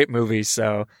made a great movie,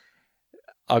 so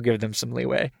I'll give them some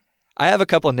leeway. I have a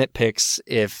couple nitpicks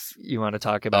if you want to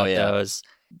talk about those.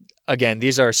 Again,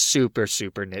 these are super,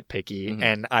 super nitpicky,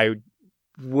 and I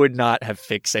would not have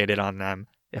fixated on them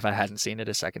if I hadn't seen it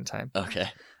a second time.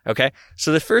 Okay.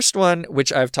 So the first one,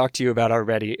 which I've talked to you about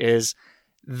already, is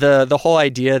the whole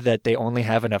idea that they only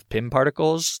have enough Pym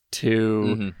particles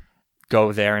to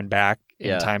go there and back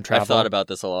in time travel. I've thought about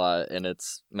this a lot, and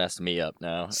it's messed me up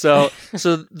now. So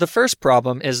the first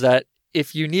problem is that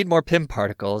if you need more Pym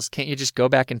particles, can't you just go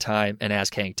back in time and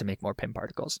ask Hank to make more Pym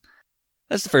particles?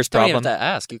 That's the first problem. You don't even have to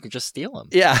ask. You can just steal them.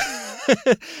 Yeah.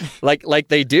 like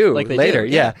they do later.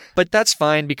 Yeah. But that's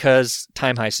fine because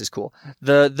Time Heist is cool.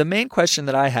 The main question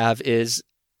that I have is,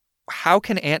 how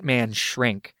can Ant-Man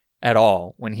shrink at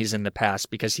all when he's in the past?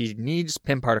 Because he needs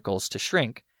Pym particles to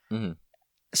shrink. Mm-hmm.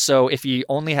 So if he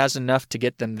only has enough to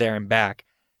get them there and back,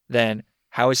 then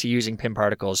how is he using Pym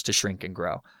particles to shrink and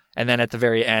grow? And then at the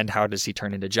very end, how does he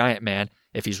turn into Giant Man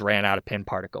if he's ran out of Pym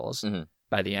particles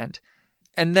by the end?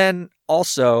 And then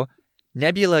also,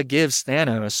 Nebula gives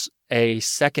Thanos a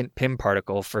second Pym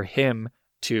particle for him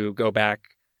to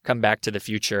come back to the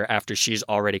future after she's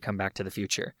already come back to the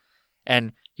future.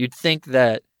 And you'd think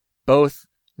that both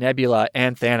Nebula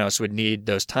and Thanos would need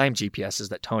those time GPSs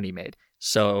that Tony made.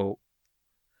 So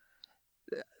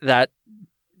that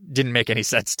didn't make any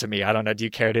sense to me. I don't know. Do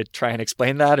you care to try and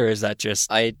explain that, or is that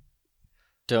just... I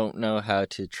don't know how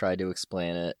to try to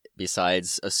explain it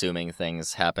besides assuming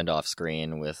things happened off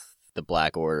screen with the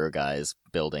Black Order guys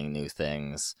building new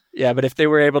things. Yeah, but if they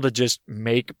were able to just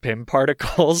make Pym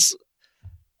particles,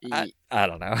 I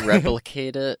don't know.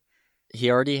 Replicate it. He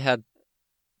already had...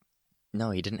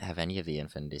 No, he didn't have any of the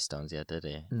Infinity Stones yet, did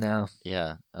he? No.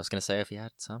 Yeah, I was going to say if he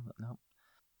had some, but no.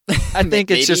 I think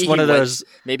it's just one of those...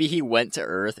 Maybe he went to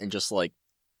Earth and just, like,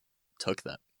 took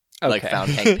them. Okay. Like,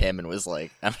 found Hank Pym and was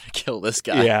like, I'm going to kill this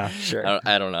guy. Yeah, sure.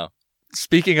 I don't know.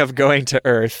 Speaking of going to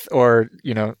Earth, or,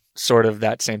 you know, sort of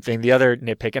that same thing, the other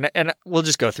nitpick, and we'll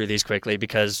just go through these quickly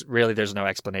because really there's no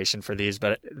explanation for these,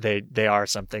 but they are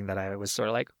something that I was sort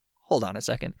of like, hold on a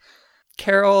second.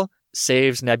 Carol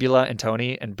saves Nebula and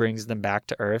Tony and brings them back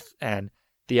to Earth, and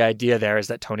the idea there is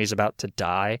that Tony's about to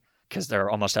die because they're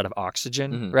almost out of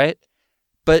oxygen, right?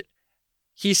 But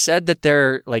he said that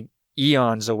they're like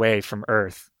eons away from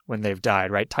Earth when they've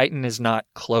died, right? Titan is not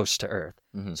close to Earth.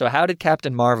 So how did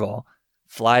Captain Marvel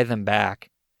fly them back?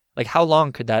 Like, how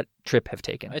long could that trip have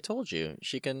taken? I told you.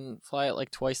 She can fly at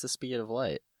like twice the speed of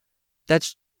light.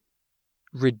 That's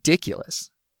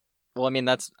ridiculous. Well,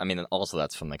 also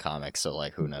that's from the comics, so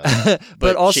like, who knows?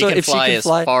 But also, she can if fly she can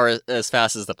fly as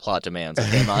fast as the plot demands.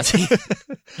 Okay, Monty.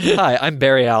 Hi, I'm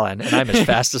Barry Allen, and I'm as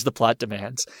fast as the plot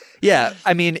demands. Yeah,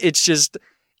 I mean, it's just,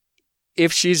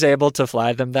 if she's able to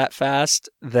fly them that fast,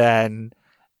 then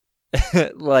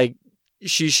like,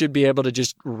 she should be able to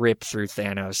just rip through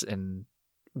Thanos in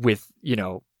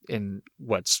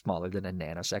what's smaller than a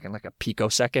nanosecond, like a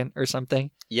picosecond or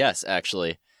something. Yes,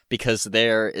 actually, because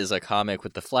there is a comic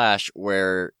with the Flash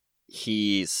where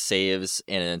he saves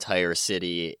an entire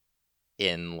city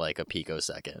in like a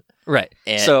picosecond. Right.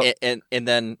 And so and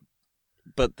then,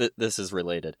 but this is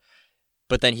related.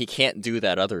 But then he can't do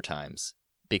that other times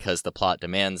because the plot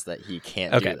demands that he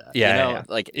can't do that. Yeah.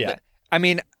 Yeah. I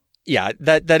mean, yeah,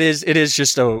 it is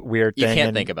just a weird thing. You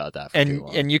can't think about that for too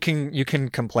long. And you can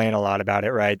complain a lot about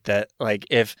it, right? That like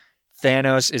if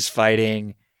Thanos is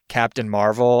fighting Captain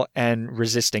Marvel and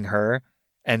resisting her,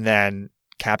 and then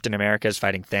Captain America is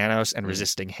fighting Thanos and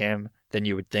resisting him, then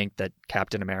you would think that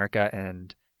Captain America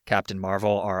and Captain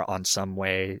Marvel are on some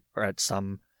way or at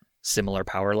some similar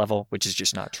power level, which is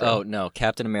just not true. Oh, no.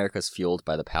 Captain America is fueled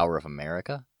by the power of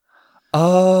America.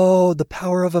 Oh, the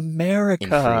power of America. In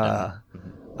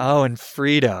freedom. Oh, and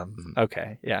freedom.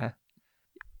 Okay, yeah.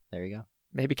 There you go.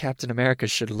 Maybe Captain America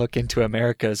should look into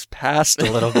America's past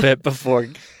a little bit before...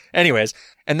 Anyways,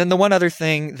 and then the one other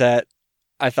thing that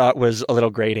I thought was a little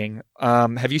grating,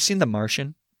 have you seen The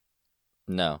Martian?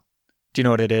 No. Do you know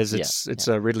what it is? It's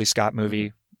a Ridley Scott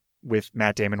movie with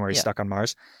Matt Damon where he's stuck on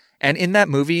Mars. And in that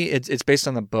movie, it's based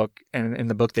on the book, and in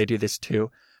the book they do this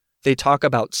too. They talk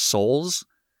about souls,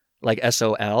 like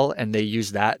SOL, and they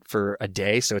use that for a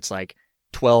day, so it's like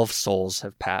 12 souls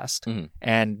have passed.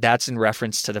 And that's in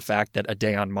reference to the fact that a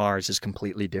day on Mars is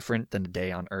completely different than a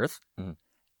day on Earth.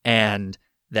 And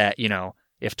that,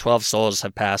 if 12 souls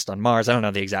have passed on Mars, I don't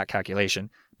know the exact calculation,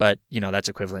 but, that's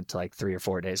equivalent to like 3 or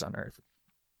 4 days on Earth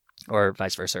or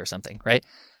vice versa or something, right?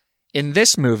 In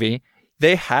this movie,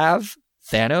 they have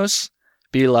Thanos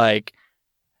be like,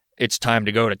 it's time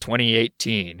to go to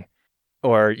 2018,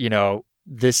 or,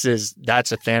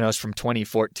 that's a Thanos from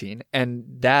 2014. And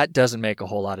that doesn't make a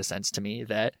whole lot of sense to me,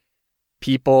 that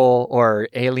people or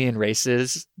alien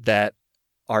races that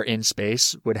are in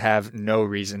space would have no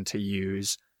reason to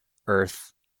use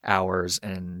Earth hours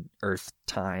and Earth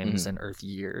times and Earth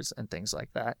years and things like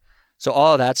that. So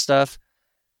all of that stuff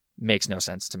makes no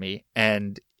sense to me,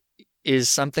 and is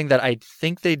something that I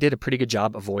think they did a pretty good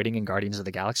job avoiding in Guardians of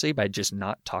the Galaxy by just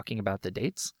not talking about the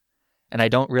dates. And I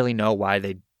don't really know why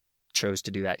they chose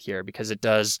to do that here, because it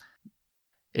does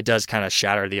kind of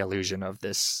shatter the illusion of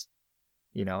this,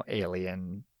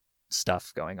 alien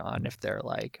stuff going on if they're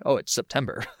like, oh, it's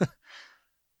September.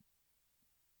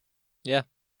 Yeah.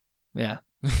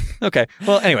 Okay.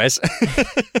 Well, anyways.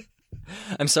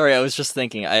 I'm sorry, I was just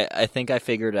thinking, I think I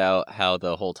figured out how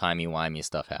the whole timey-wimey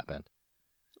stuff happened.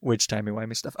 Which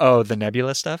timey-wimey stuff? Oh, the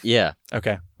Nebula stuff? Yeah.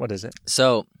 Okay, what is it?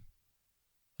 So,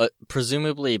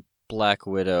 presumably Black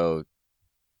Widow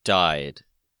died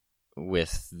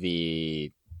with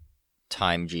the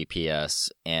time GPS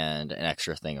and an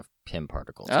extra thing of Pym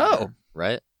particles. Oh.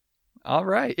 Right? All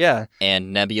right, yeah.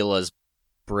 And Nebula's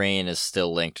brain is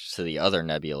still linked to the other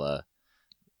Nebula,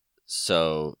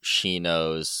 so she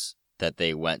knows that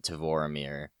they went to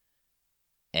Vormir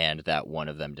and that one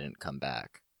of them didn't come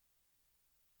back.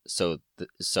 So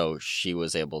she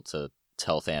was able to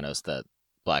tell Thanos that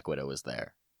Black Widow was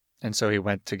there. And so he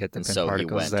went to get the Pym particles there. So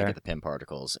he went to get the Pym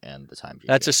particles and the time GPS.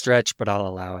 That's a stretch, but I'll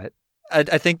allow it. I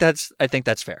think that's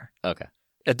fair. Okay.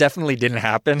 It definitely didn't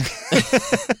happen.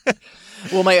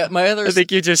 Well, my other... I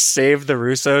think you just saved the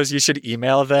Russos. You should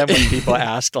email them when people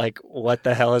ask, like, what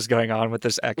the hell is going on with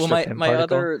this extra Pym my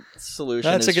particle. other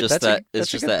solution is just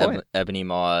that Ebony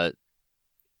Maw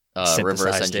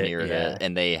reverse engineered it,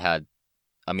 and they had,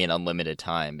 unlimited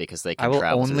time because they can travel.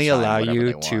 I will only allow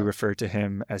you to refer to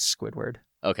him as Squidward.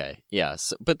 Okay, yeah.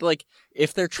 So, but, like,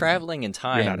 if they're traveling in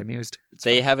time... You're not amused.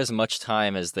 They have as much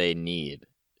time as they need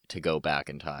to go back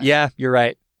in time. Yeah, you're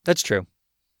right. That's true.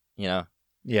 You know?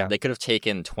 Yeah. They could have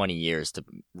taken 20 years to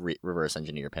reverse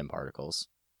engineer Pym particles.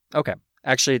 Okay.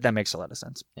 Actually, that makes a lot of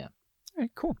sense. Yeah. All right,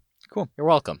 cool. You're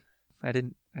welcome. I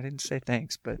didn't say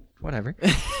thanks, but whatever.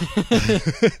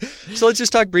 So let's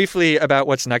just talk briefly about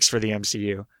what's next for the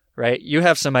MCU, right? You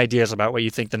have some ideas about what you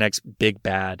think the next big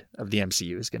bad of the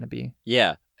MCU is going to be.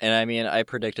 Yeah. And I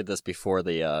predicted this before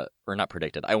or not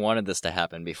predicted. I wanted this to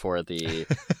happen before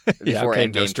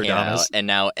Endgame came out, and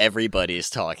now everybody's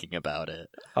talking about it.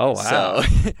 Oh wow!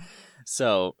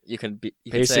 So you can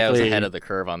say I was ahead of the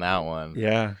curve on that one.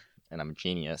 Yeah, and I'm a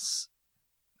genius.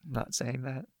 I'm not saying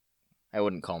that. I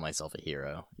wouldn't call myself a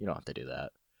hero. You don't have to do that.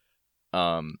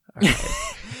 Okay.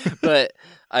 But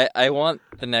I want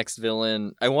the next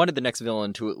villain. I wanted the next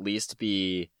villain to at least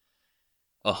be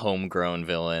a homegrown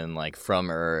villain, like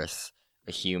from Earth,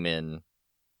 a human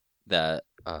that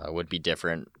would be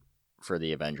different for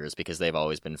the Avengers, because they've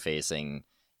always been facing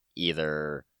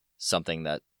either something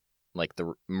that, like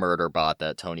the murder bot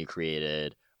that Tony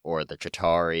created, or the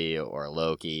Chitauri, or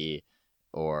Loki,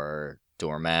 or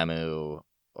Dormammu,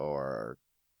 or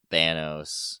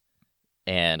Thanos.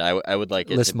 And I would like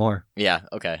it list more. Yeah,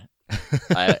 okay.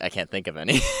 I can't think of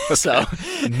any. So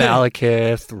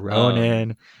Malekith,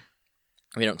 Ronan.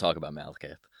 We don't talk about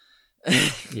Malekith.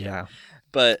 Yeah.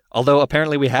 But although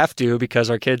apparently we have to, because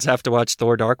our kids have to watch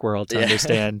Thor Dark World to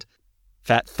understand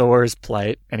Fat Thor's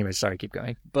plight. Anyway, sorry, keep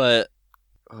going. But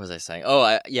what was I saying? Oh,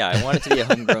 I wanted to be a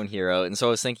homegrown hero. And so I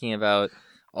was thinking about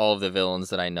all of the villains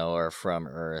that I know are from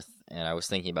Earth. And I was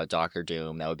thinking about Doctor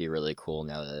Doom. That would be really cool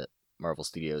now that Marvel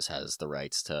Studios has the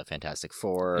rights to Fantastic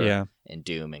Four and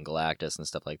Doom and Galactus and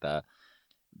stuff like that.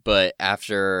 But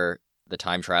after the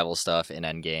time travel stuff in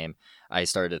Endgame, I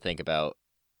started to think about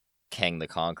Kang the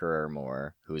Conqueror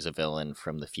more, who's a villain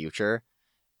from the future,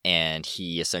 and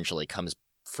he essentially comes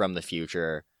from the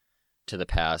future to the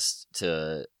past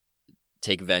to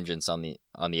take vengeance on the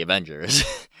Avengers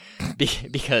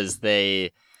because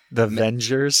they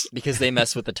Avengers because they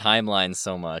mess with the timeline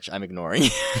so much. I'm ignoring.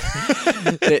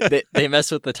 they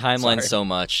mess with the timeline so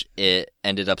much it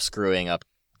ended up screwing up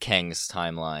Kang's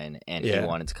timeline, and he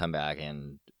wanted to come back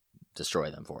and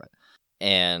destroy them for it.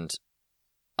 And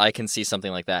I can see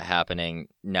something like that happening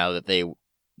now that the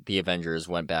Avengers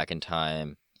went back in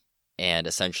time and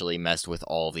essentially messed with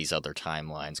all these other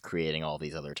timelines, creating all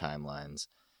these other timelines.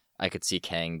 I could see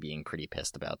Kang being pretty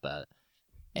pissed about that.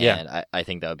 And I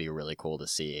think that would be really cool to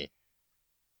see,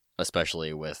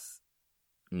 especially with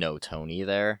no Tony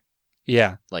there.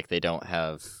 Yeah. Like, they don't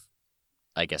have,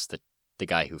 I guess, the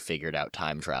guy who figured out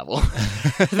time travel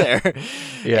there.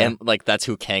 Yeah. And, like, that's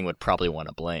who Kang would probably want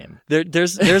to blame.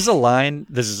 There's a line,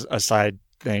 this is a side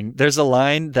thing, there's a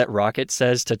line that Rocket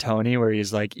says to Tony where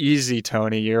he's like, "Easy,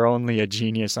 Tony, you're only a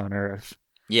genius on Earth."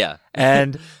 Yeah.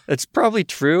 And it's probably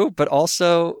true, but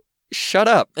also, shut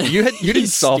up. You didn't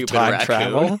solve time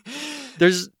travel.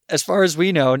 There's, as far as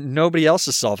we know, nobody else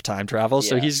has solved time travel,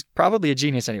 so he's probably a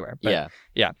genius anywhere. But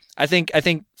yeah. I think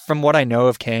from what I know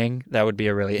of Kang, that would be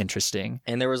a really interesting.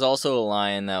 And there was also a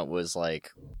line that was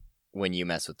like, when you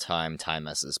mess with time, time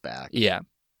messes back. Yeah.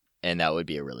 And that would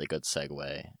be a really good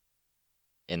segue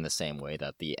in the same way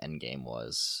that the Endgame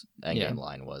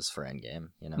line was for Endgame,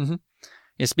 you know? Mm-hmm.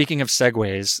 Yeah, speaking of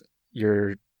segues,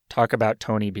 your talk about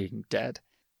Tony being dead.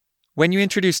 When you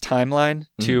introduce timeline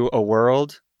to a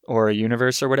world or a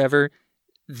universe or whatever,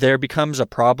 there becomes a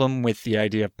problem with the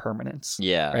idea of permanence.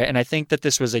 Yeah. Right? And I think that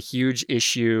this was a huge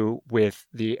issue with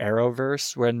the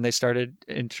Arrowverse when they started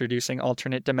introducing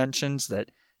alternate dimensions, that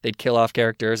they'd kill off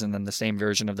characters and then the same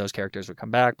version of those characters would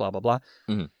come back, blah, blah, blah.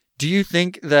 Mm-hmm. Do you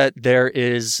think that there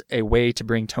is a way to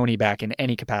bring Tony back in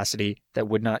any capacity that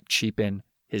would not cheapen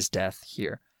his death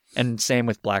here? And same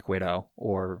with Black Widow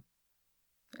or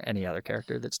any other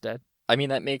character that's dead. I mean,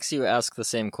 that makes you ask the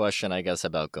same question, I guess,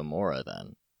 about Gamora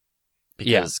then.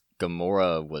 Because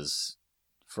Gamora was,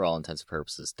 for all intents and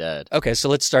purposes, dead. Okay, so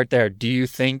let's start there. Do you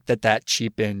think that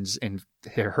cheapens in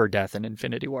her death in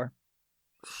Infinity War?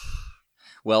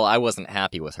 Well, I wasn't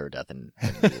happy with her death in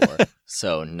Infinity War,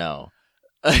 so no.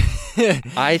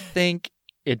 I think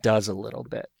it does a little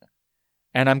bit.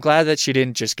 And I'm glad that she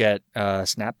didn't just get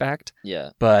snapbacked. Yeah.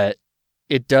 But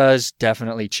it does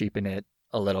definitely cheapen it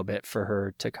a little bit for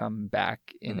her to come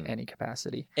back in any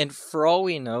capacity. And for all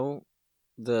we know,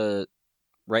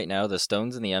 right now, the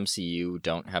stones in the MCU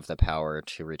don't have the power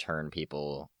to return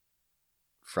people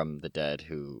from the dead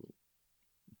who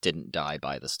didn't die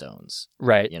by the stones.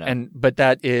 Right. But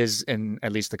that is, in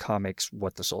at least the comics,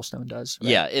 what the Soul Stone does.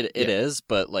 Right? Yeah, it is,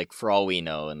 but like for all we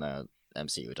know in the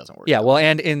MCU, it doesn't work. Yeah, well,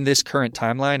 and in this current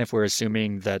timeline, if we're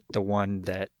assuming that the one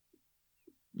that,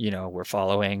 we're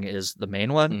following is the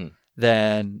main one,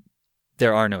 then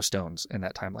there are no stones in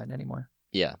that timeline anymore.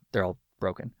 Yeah. They're all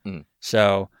broken.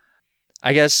 So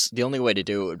I guess the only way to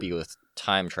do it would be with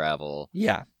time travel.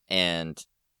 Yeah. And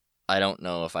I don't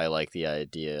know if I like the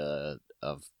idea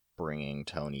of bringing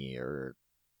Tony or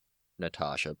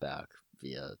Natasha back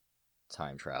via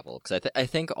time travel. Because I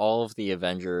think all of the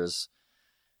Avengers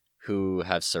who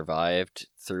have survived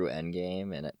through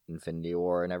Endgame and Infinity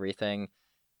War and everything,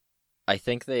 I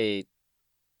think they,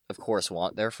 of course,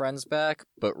 want their friends back,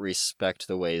 but respect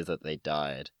the way that they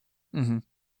died. Mm-hmm.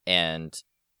 And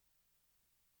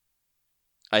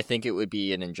I think it would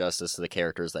be an injustice to the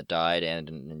characters that died and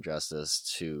an injustice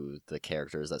to the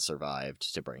characters that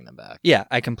survived to bring them back. Yeah,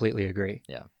 I completely agree.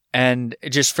 Yeah. And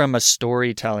just from a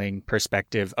storytelling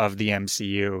perspective of the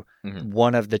MCU,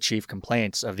 one of the chief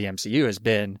complaints of the MCU has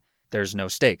been there's no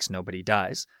stakes, nobody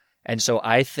dies. And so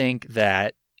I think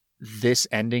that this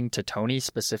ending to Tony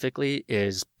specifically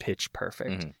is pitch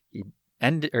perfect.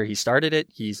 He started it,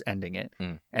 he's ending it.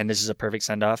 And this is a perfect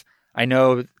send-off. I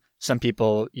know some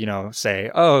people,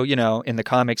 say, oh, in the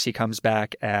comics, he comes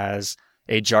back as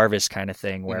a Jarvis kind of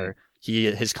thing where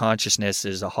his consciousness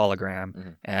is a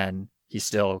hologram and he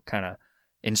still kind of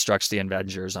instructs the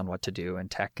Avengers on what to do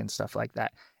and tech and stuff like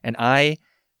that. And I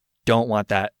don't want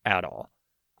that at all.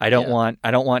 I don't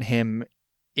want him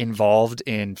involved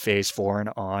in Phase 4 and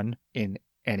on in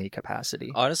any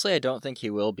capacity. Honestly, I don't think he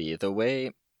will be. The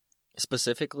way,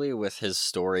 specifically with his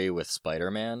story with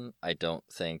Spider-Man, I don't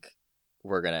think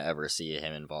we're going to ever see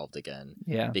him involved again.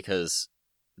 Yeah. Because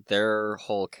their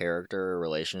whole character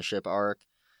relationship arc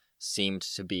seemed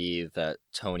to be that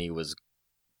Tony was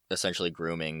essentially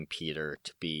grooming Peter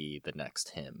to be the next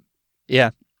him.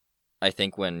 Yeah. I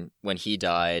think when he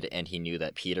died and he knew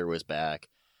that Peter was back,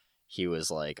 he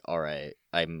was like, all right,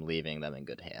 I'm leaving them in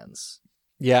good hands.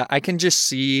 Yeah, I can just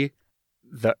see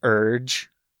the urge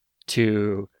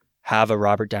to have a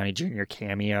Robert Downey Jr.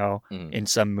 cameo in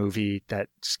some movie that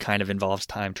kind of involves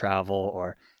time travel,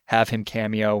 or have him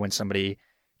cameo when somebody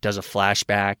does a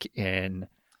flashback in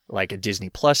like a Disney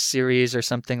Plus series or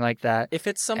something like that. If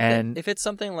it's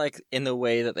something like in the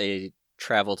way that they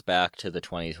traveled back to the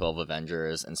 2012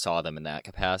 Avengers and saw them in that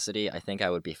capacity, I think I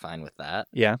would be fine with that.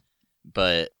 Yeah.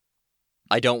 But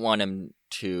I don't want him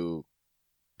to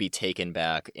be taken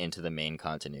back into the main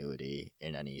continuity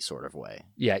in any sort of way.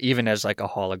 Yeah, even as like a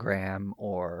hologram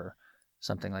or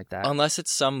something like that. Unless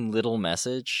it's some little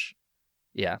message.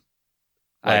 Yeah.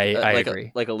 I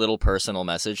agree. Like a little personal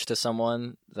message to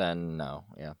someone, then no.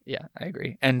 Yeah. Yeah, I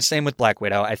agree. And same with Black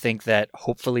Widow. I think that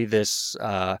hopefully this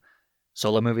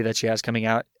solo movie that she has coming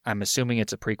out, I'm assuming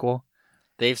it's a prequel.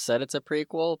 They've said it's a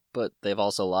prequel, but they've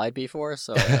also lied before,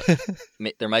 so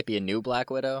there might be a new Black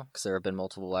Widow, because there have been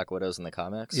multiple Black Widows in the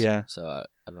comics. Yeah. So I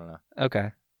don't know.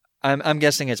 Okay. I'm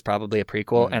guessing it's probably a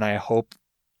prequel, and I hope,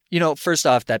 first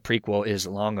off, that prequel is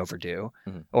long overdue.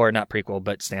 Or not prequel,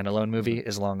 but standalone movie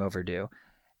is long overdue.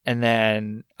 And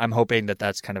then I'm hoping that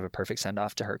that's kind of a perfect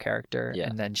send-off to her character,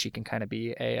 and then she can kind of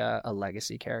be a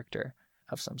legacy character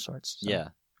of some sorts. So. Yeah,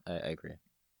 I agree.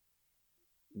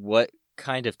 What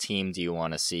kind of team do you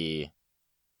want to see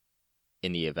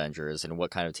in the Avengers, and what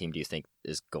kind of team do you think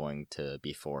is going to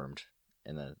be formed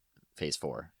in the Phase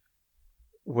 4?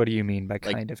 What do you mean by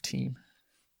kind of team?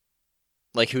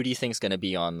 Like, who do you think is going to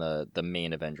be on the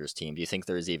main Avengers team? Do you think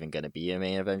there's even going to be a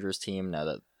main Avengers team now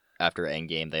that after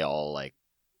Endgame they all like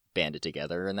banded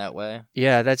together in that way?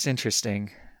 Yeah, that's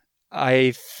interesting.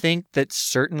 I think that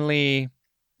certainly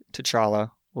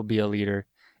T'Challa will be a leader.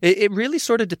 It really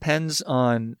sort of depends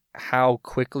on how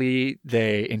quickly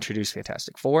they introduce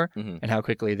Fantastic Four and how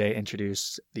quickly they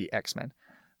introduce the X-Men.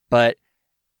 But,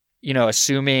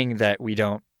 assuming that we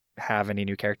don't have any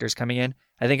new characters coming in,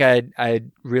 I think I'd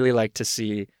really like to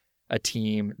see a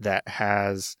team that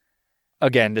has,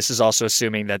 again, this is also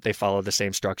assuming that they follow the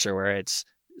same structure where it's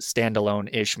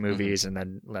standalone-ish movies and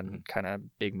then kind of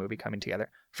big movie coming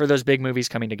together. For those big movies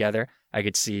coming together, I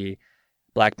could see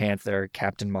Black Panther,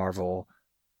 Captain Marvel,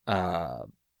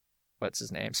 what's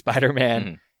his name?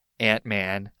 Spider-Man,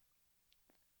 Ant-Man.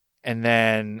 And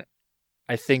then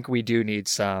I think we do need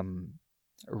some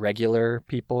regular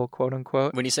people, quote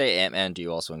unquote. When you say Ant-Man, do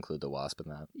you also include the Wasp in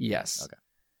that? Yes. Okay.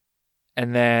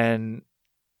 And then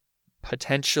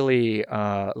potentially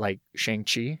like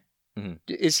Shang-Chi. Mm-hmm.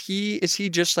 Is he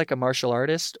just like a martial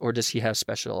artist, or does he have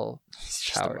special He's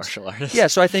just powers? a martial artist. Yeah,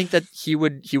 so I think that he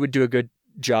would do a good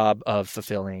job of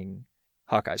fulfilling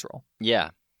Hawkeye's role. Yeah,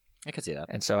 I could see that.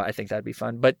 And so I think that'd be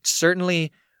fun. But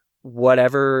certainly,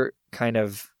 whatever kind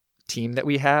of team that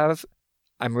we have,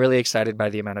 I'm really excited by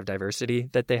the amount of diversity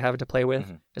that they have to play with,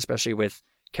 especially with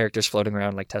characters floating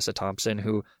around like Tessa Thompson,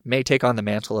 who may take on the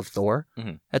mantle of Thor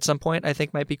at some point. I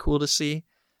think might be cool to see.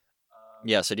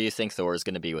 Yeah, so do you think Thor is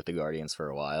going to be with the Guardians for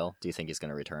a while? Do you think he's going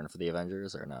to return for the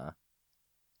Avengers or not?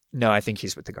 No, I think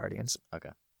he's with the Guardians.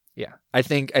 Okay. Yeah. I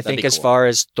think as cool. far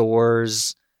as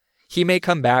Thor's, he may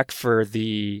come back for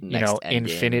the, Next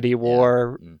Infinity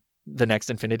War, the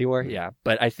next Infinity War. Yeah.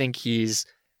 But I think he's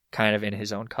kind of in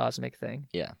his own cosmic thing.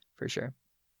 Yeah. For sure.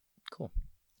 Cool.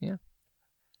 Yeah.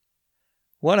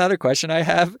 One other question I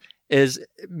have is,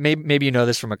 maybe you know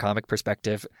this from a comic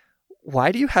perspective.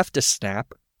 Why do you have to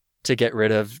snap to get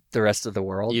rid of the rest of the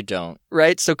world? You don't.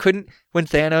 Right? So when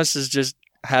Thanos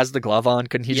has the glove on,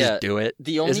 couldn't he just do it?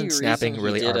 Isn't snapping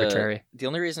really arbitrary? The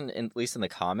only reason, at least in the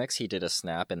comics, he did a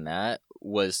snap in that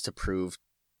was to prove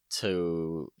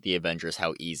to the Avengers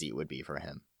how easy it would be for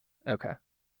him. Okay.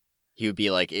 He would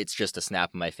be like, it's just a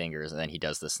snap of my fingers, and then he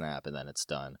does the snap, and then it's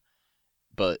done.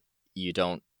 But you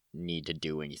don't need to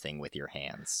do anything with your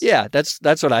hands. Yeah, that's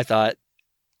what I thought.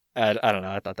 I don't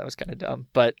know. I thought that was kind of dumb,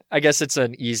 but I guess it's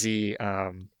an easy,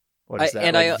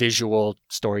 visual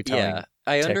storytelling. Yeah,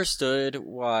 I understood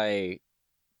why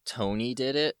Tony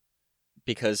did it,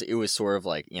 because it was sort of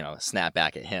like, snap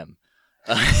back at him.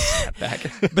 Snap back.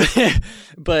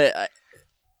 but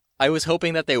I was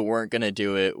hoping that they weren't going to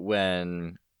do it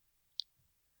when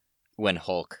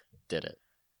Hulk did it.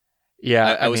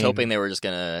 Yeah, I was hoping they were just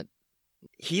going to...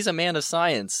 He's a man of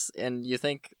science, and you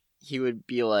think he would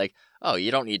be like, oh, you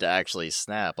don't need to actually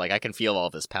snap. Like, I can feel all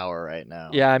this power right now.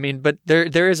 Yeah, but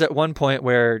there is at one point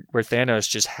where Thanos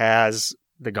just has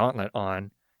the gauntlet on,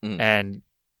 and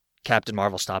Captain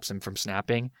Marvel stops him from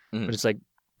snapping. But it's like,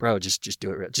 bro, just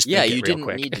do it. Just you didn't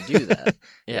need to do that.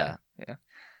 Yeah.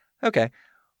 Okay.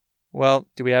 Well,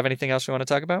 do we have anything else we want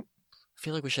to talk about? I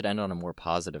feel like we should end on a more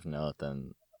positive note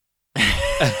than...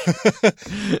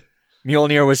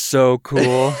 Mjolnir was so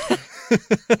cool.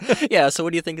 Yeah, so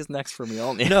what do you think is next for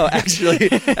Mjolnir? No,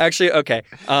 actually, okay.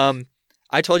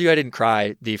 I told you I didn't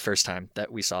cry the first time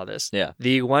that we saw this. Yeah.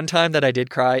 The one time that I did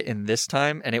cry in this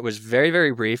time, and it was very,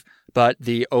 very brief, but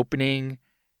the opening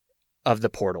of the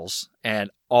portals and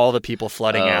all the people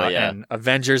flooding out and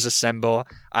Avengers assemble,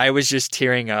 I was just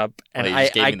tearing up. And you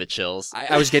just gave me the chills.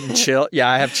 I was getting chill. Yeah,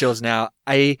 I have chills now.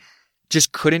 I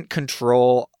just couldn't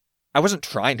control. I wasn't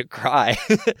trying to cry.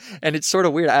 And it's sort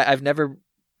of weird. I've never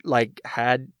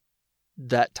had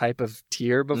that type of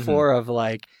tear before of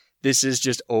this is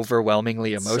just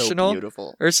overwhelmingly emotional, so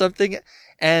beautiful or something.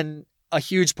 And a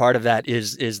huge part of that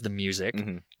is the music,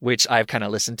 which I've kind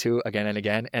of listened to again and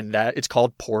again. And that it's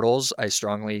called Portals. I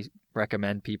strongly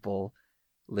recommend people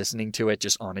listening to it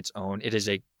just on its own. It is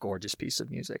a gorgeous piece of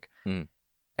music.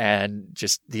 And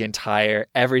just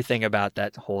everything about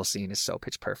that whole scene is so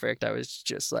pitch perfect. I was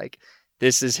just like,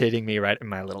 this is hitting me right in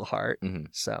my little heart.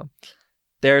 So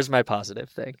there's my positive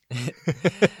thing.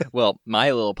 Well,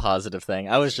 my little positive thing,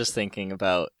 I was just thinking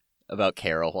about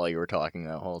Carol while you were talking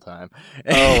that whole time.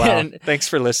 Oh, wow. Thanks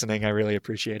for listening. I really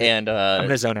appreciate it. And I'm going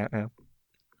to zone out now.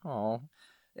 Oh,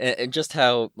 and just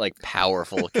how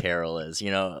powerful Carol is.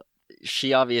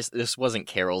 This wasn't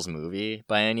Carol's movie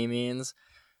by any means,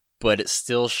 but it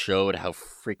still showed how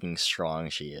freaking strong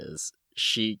she is.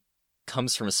 She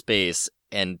comes from space,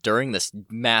 and during this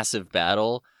massive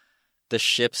battle, the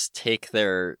ships take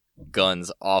their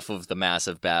guns off of the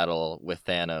massive battle with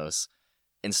Thanos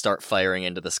and start firing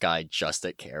into the sky just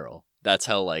at Carol. That's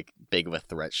how big of a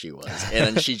threat she was.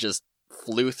 And then she just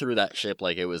flew through that ship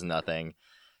like it was nothing.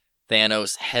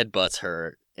 Thanos headbutts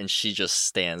her, and she just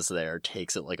stands there,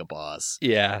 takes it like a boss.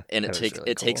 Yeah. And it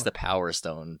takes the Power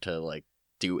Stone to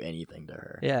do anything to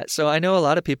her. Yeah, so I know a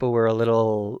lot of people were a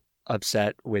little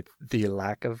upset with the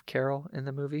lack of Carol in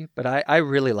the movie, but I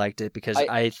really liked it because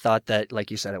I thought that, like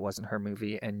you said, it wasn't her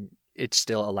movie, and it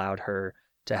still allowed her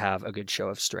to have a good show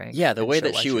of strength. Yeah, the way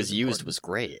that she was used was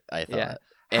great, I thought. Yeah.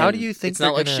 How do you think it's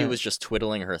not like she was just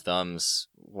twiddling her thumbs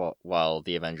while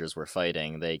the Avengers were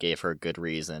fighting? They gave her good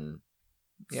reason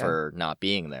for not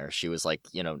being there. She was like,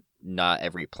 not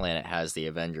every planet has the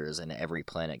Avengers, and every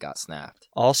planet got snapped.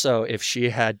 Also, if she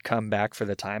had come back for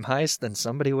the time heist, then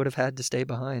somebody would have had to stay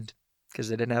behind because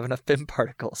they didn't have enough Pym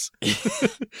particles.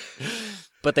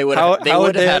 But they would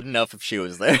have had enough if she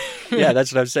was there. Yeah,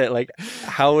 that's what I'm saying.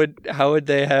 How would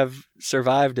they have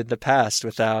survived in the past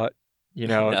without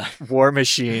War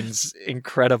Machine's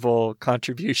incredible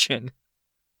contribution.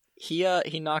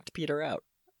 He knocked Peter out.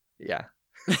 Yeah.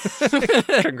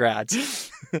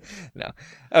 Congrats. No.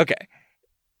 Okay.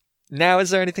 Now, is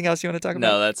there anything else you want to talk about?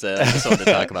 No, that's it. I just wanted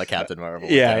to talk about Captain Marvel.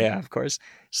 Yeah, of course.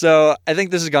 So I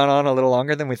think this has gone on a little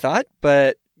longer than we thought,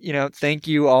 but, thank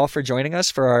you all for joining us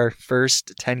for our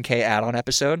first 10K add-on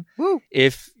episode. Woo!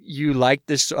 If you like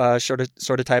this sort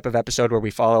of type of episode where we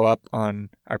follow up on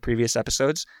our previous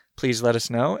episodes, please let us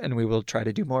know, and we will try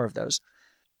to do more of those.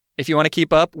 If you want to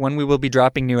keep up when we will be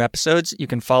dropping new episodes, you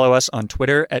can follow us on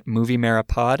Twitter at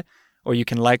MovieMaraPod, or you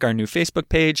can like our new Facebook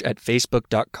page at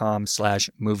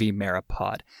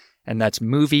facebook.com/MovieMaraPod. And that's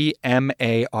Movie,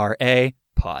 M-A-R-A,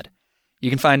 Pod. You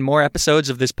can find more episodes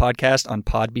of this podcast on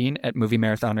Podbean at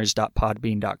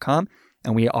moviemarathoners.podbean.com.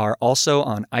 And we are also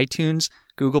on iTunes,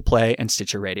 Google Play, and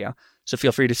Stitcher Radio. So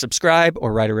feel free to subscribe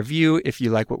or write a review if you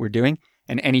like what we're doing.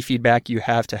 And any feedback you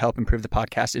have to help improve the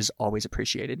podcast is always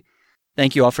appreciated.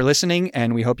 Thank you all for listening,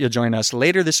 and we hope you'll join us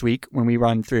later this week when we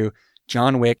run through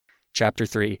John Wick Chapter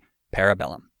 3,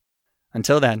 Parabellum.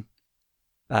 Until then,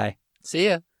 bye. See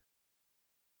ya.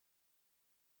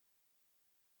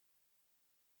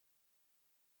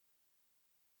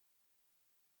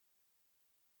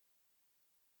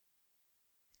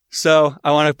 So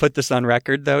I want to put this on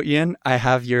record, though, Ian. I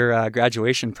have your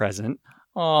graduation present.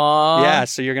 Aww. Yeah,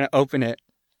 so you're going to open it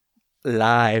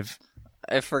live.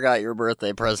 I forgot your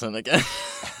birthday present again.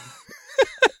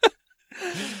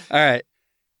 All right.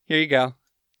 Here you go.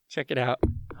 Check it out.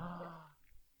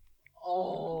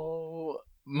 Oh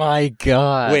my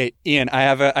God. Wait, Ian, I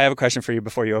have a question for you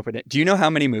before you open it. Do you know how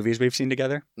many movies we've seen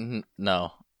together?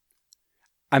 No.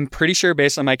 I'm pretty sure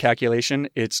based on my calculation,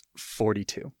 it's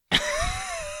 42.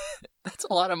 That's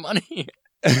a lot of money.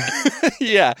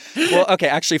 Yeah. Well, okay,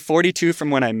 actually 42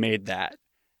 from when I made that.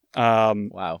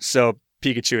 Wow. So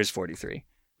Pikachu is 43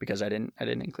 because I didn't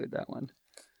include that one.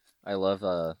 I love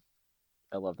that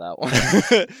one.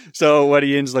 So what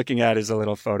Ian's looking at is a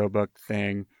little photo book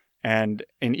thing, and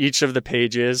in each of the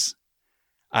pages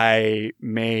I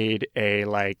made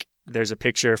there's a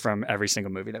picture from every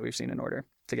single movie that we've seen in order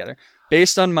together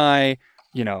based on my,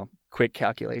 quick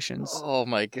calculations. Oh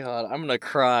my God, I'm gonna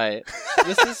cry.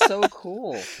 This is so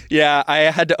cool. Yeah, I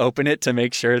had to open it to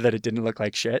make sure that it didn't look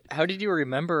like shit. How did you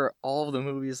remember all of the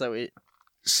movies that we...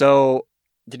 So...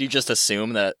 Did you just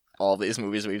assume that all these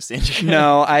movies we've seen together?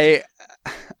 No, I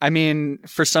mean,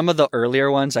 for some of the earlier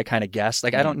ones, I kind of guessed. I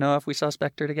don't know if we saw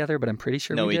Spectre together, but I'm pretty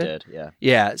sure we did. Yeah.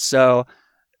 Yeah, so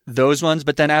those ones,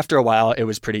 but then after a while, it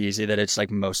was pretty easy that it's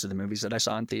most of the movies that I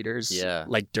saw in theaters,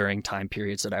 during time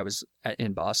periods that I was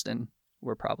in Boston,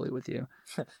 were probably with you.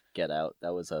 Get Out.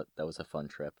 That was a fun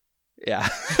trip. Yeah.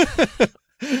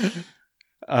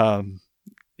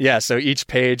 Yeah, so each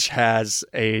page has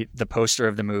the poster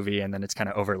of the movie, and then it's kind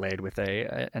of overlaid with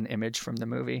an image from the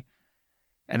movie.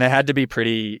 And they had to be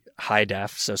pretty high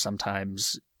def, so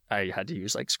sometimes I had to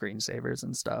use screensavers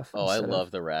and stuff. Oh, I love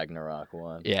the Ragnarok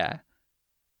one. Yeah.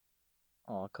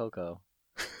 Oh, Coco.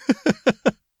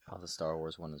 Oh, the Star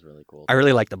Wars one is really cool. I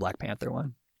really like the Black Panther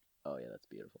one. Oh yeah, that's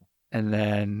beautiful. And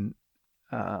then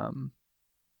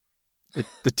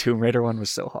the Tomb Raider one was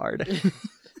so hard.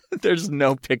 There's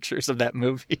no pictures of that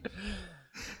movie.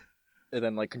 And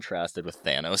then contrasted with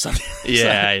Thanos.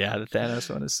 Yeah, the Thanos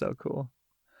one is so cool.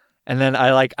 And then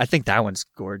I think that one's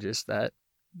gorgeous, the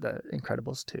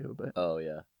Incredibles 2, but oh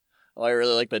yeah. Oh, I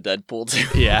really like the Deadpool too.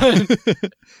 Yeah.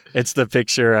 It's the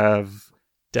picture of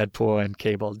Deadpool and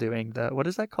Cable doing what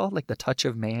is that called? The Touch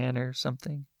of Man or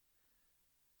something?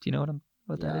 Do you know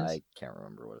what that is? I can't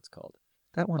remember what it's called.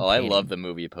 That one. Oh, painting. I love the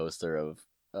movie poster of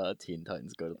Teen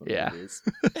Titans Go to the Movies.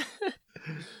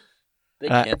 They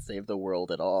can't save the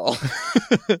world at all.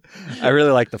 I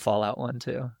really like the Fallout one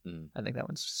too. I think that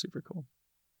one's super cool.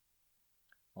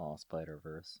 Oh,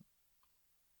 Spider-Verse.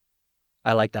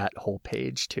 I like that whole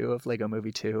page too of Lego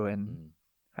Movie 2 and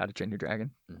How to Train Your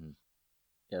Dragon.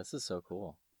 Yeah, this is so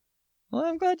cool. Well,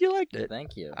 I'm glad you liked it.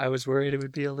 Thank you. I was worried it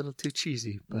would be a little too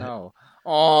cheesy. But... No.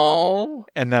 Oh.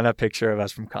 And then a picture of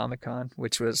us from Comic-Con,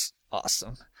 which was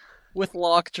awesome. With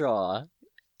Lockjaw.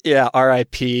 Yeah,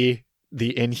 R.I.P.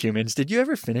 The Inhumans. Did you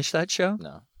ever finish that show?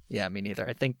 No. Yeah, me neither.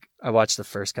 I think I watched the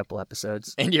first couple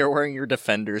episodes. And you're wearing your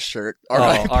Defenders shirt.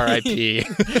 R.I.P. Oh, R.I.P.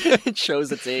 It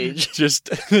shows its age.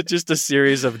 Just a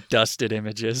series of dusted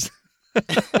images.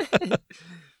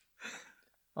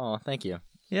 Oh, thank you.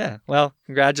 Yeah. Well,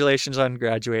 congratulations on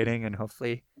graduating, and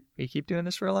hopefully we keep doing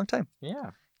this for a long time. Yeah.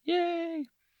 Yay.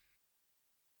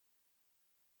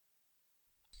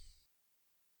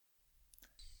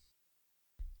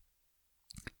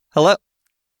 Hello.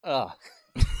 Oh.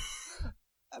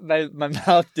 My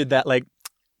mouth did that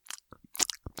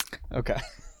Okay.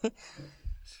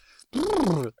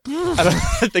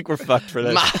 I think we're fucked for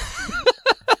this.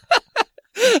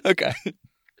 Okay.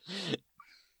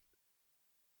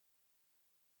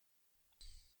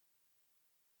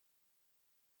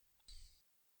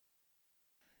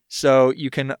 So you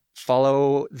can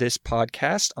follow this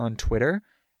podcast on Twitter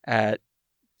at,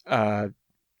 I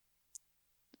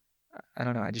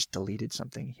don't know, I just deleted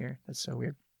something here. That's so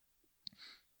weird.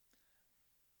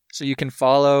 So you can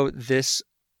follow this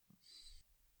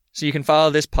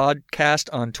podcast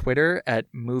on Twitter at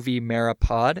Movie Mara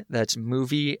Pod. That's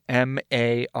Movie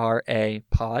MARA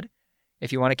Pod.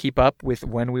 If you want to keep up with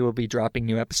when we will be dropping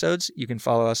new episodes, you can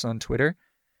follow us on Twitter.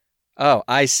 Oh,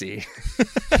 I see.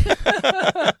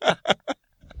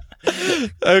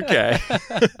 Okay.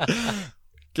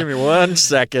 Give me 1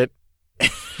 second.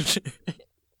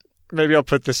 Maybe I'll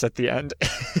put this at the end.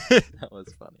 That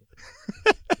was funny.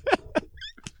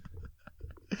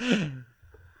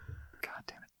 God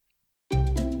damn it.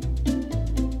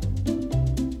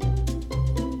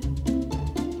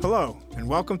 Hello, and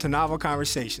welcome to Novel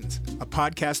Conversations, a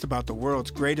podcast about the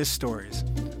world's greatest stories.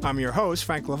 I'm your host,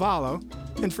 Frank Lavallo,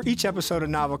 and for each episode of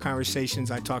Novel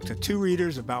Conversations, I talk to 2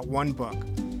 readers about one book.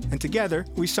 And together,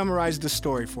 we summarize the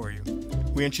story for you.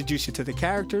 We introduce you to the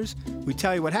characters, we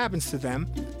tell you what happens to them,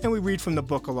 and we read from the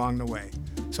book along the way.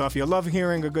 So if you love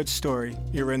hearing a good story,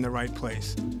 you're in the right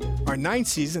place. Our 9th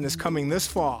season is coming this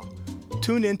fall.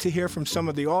 Tune in to hear from some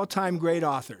of the all-time great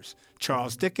authors,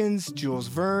 Charles Dickens, Jules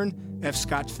Verne, F.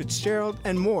 Scott Fitzgerald,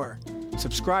 and more.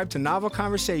 Subscribe to Novel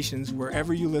Conversations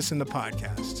wherever you listen to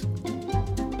podcasts.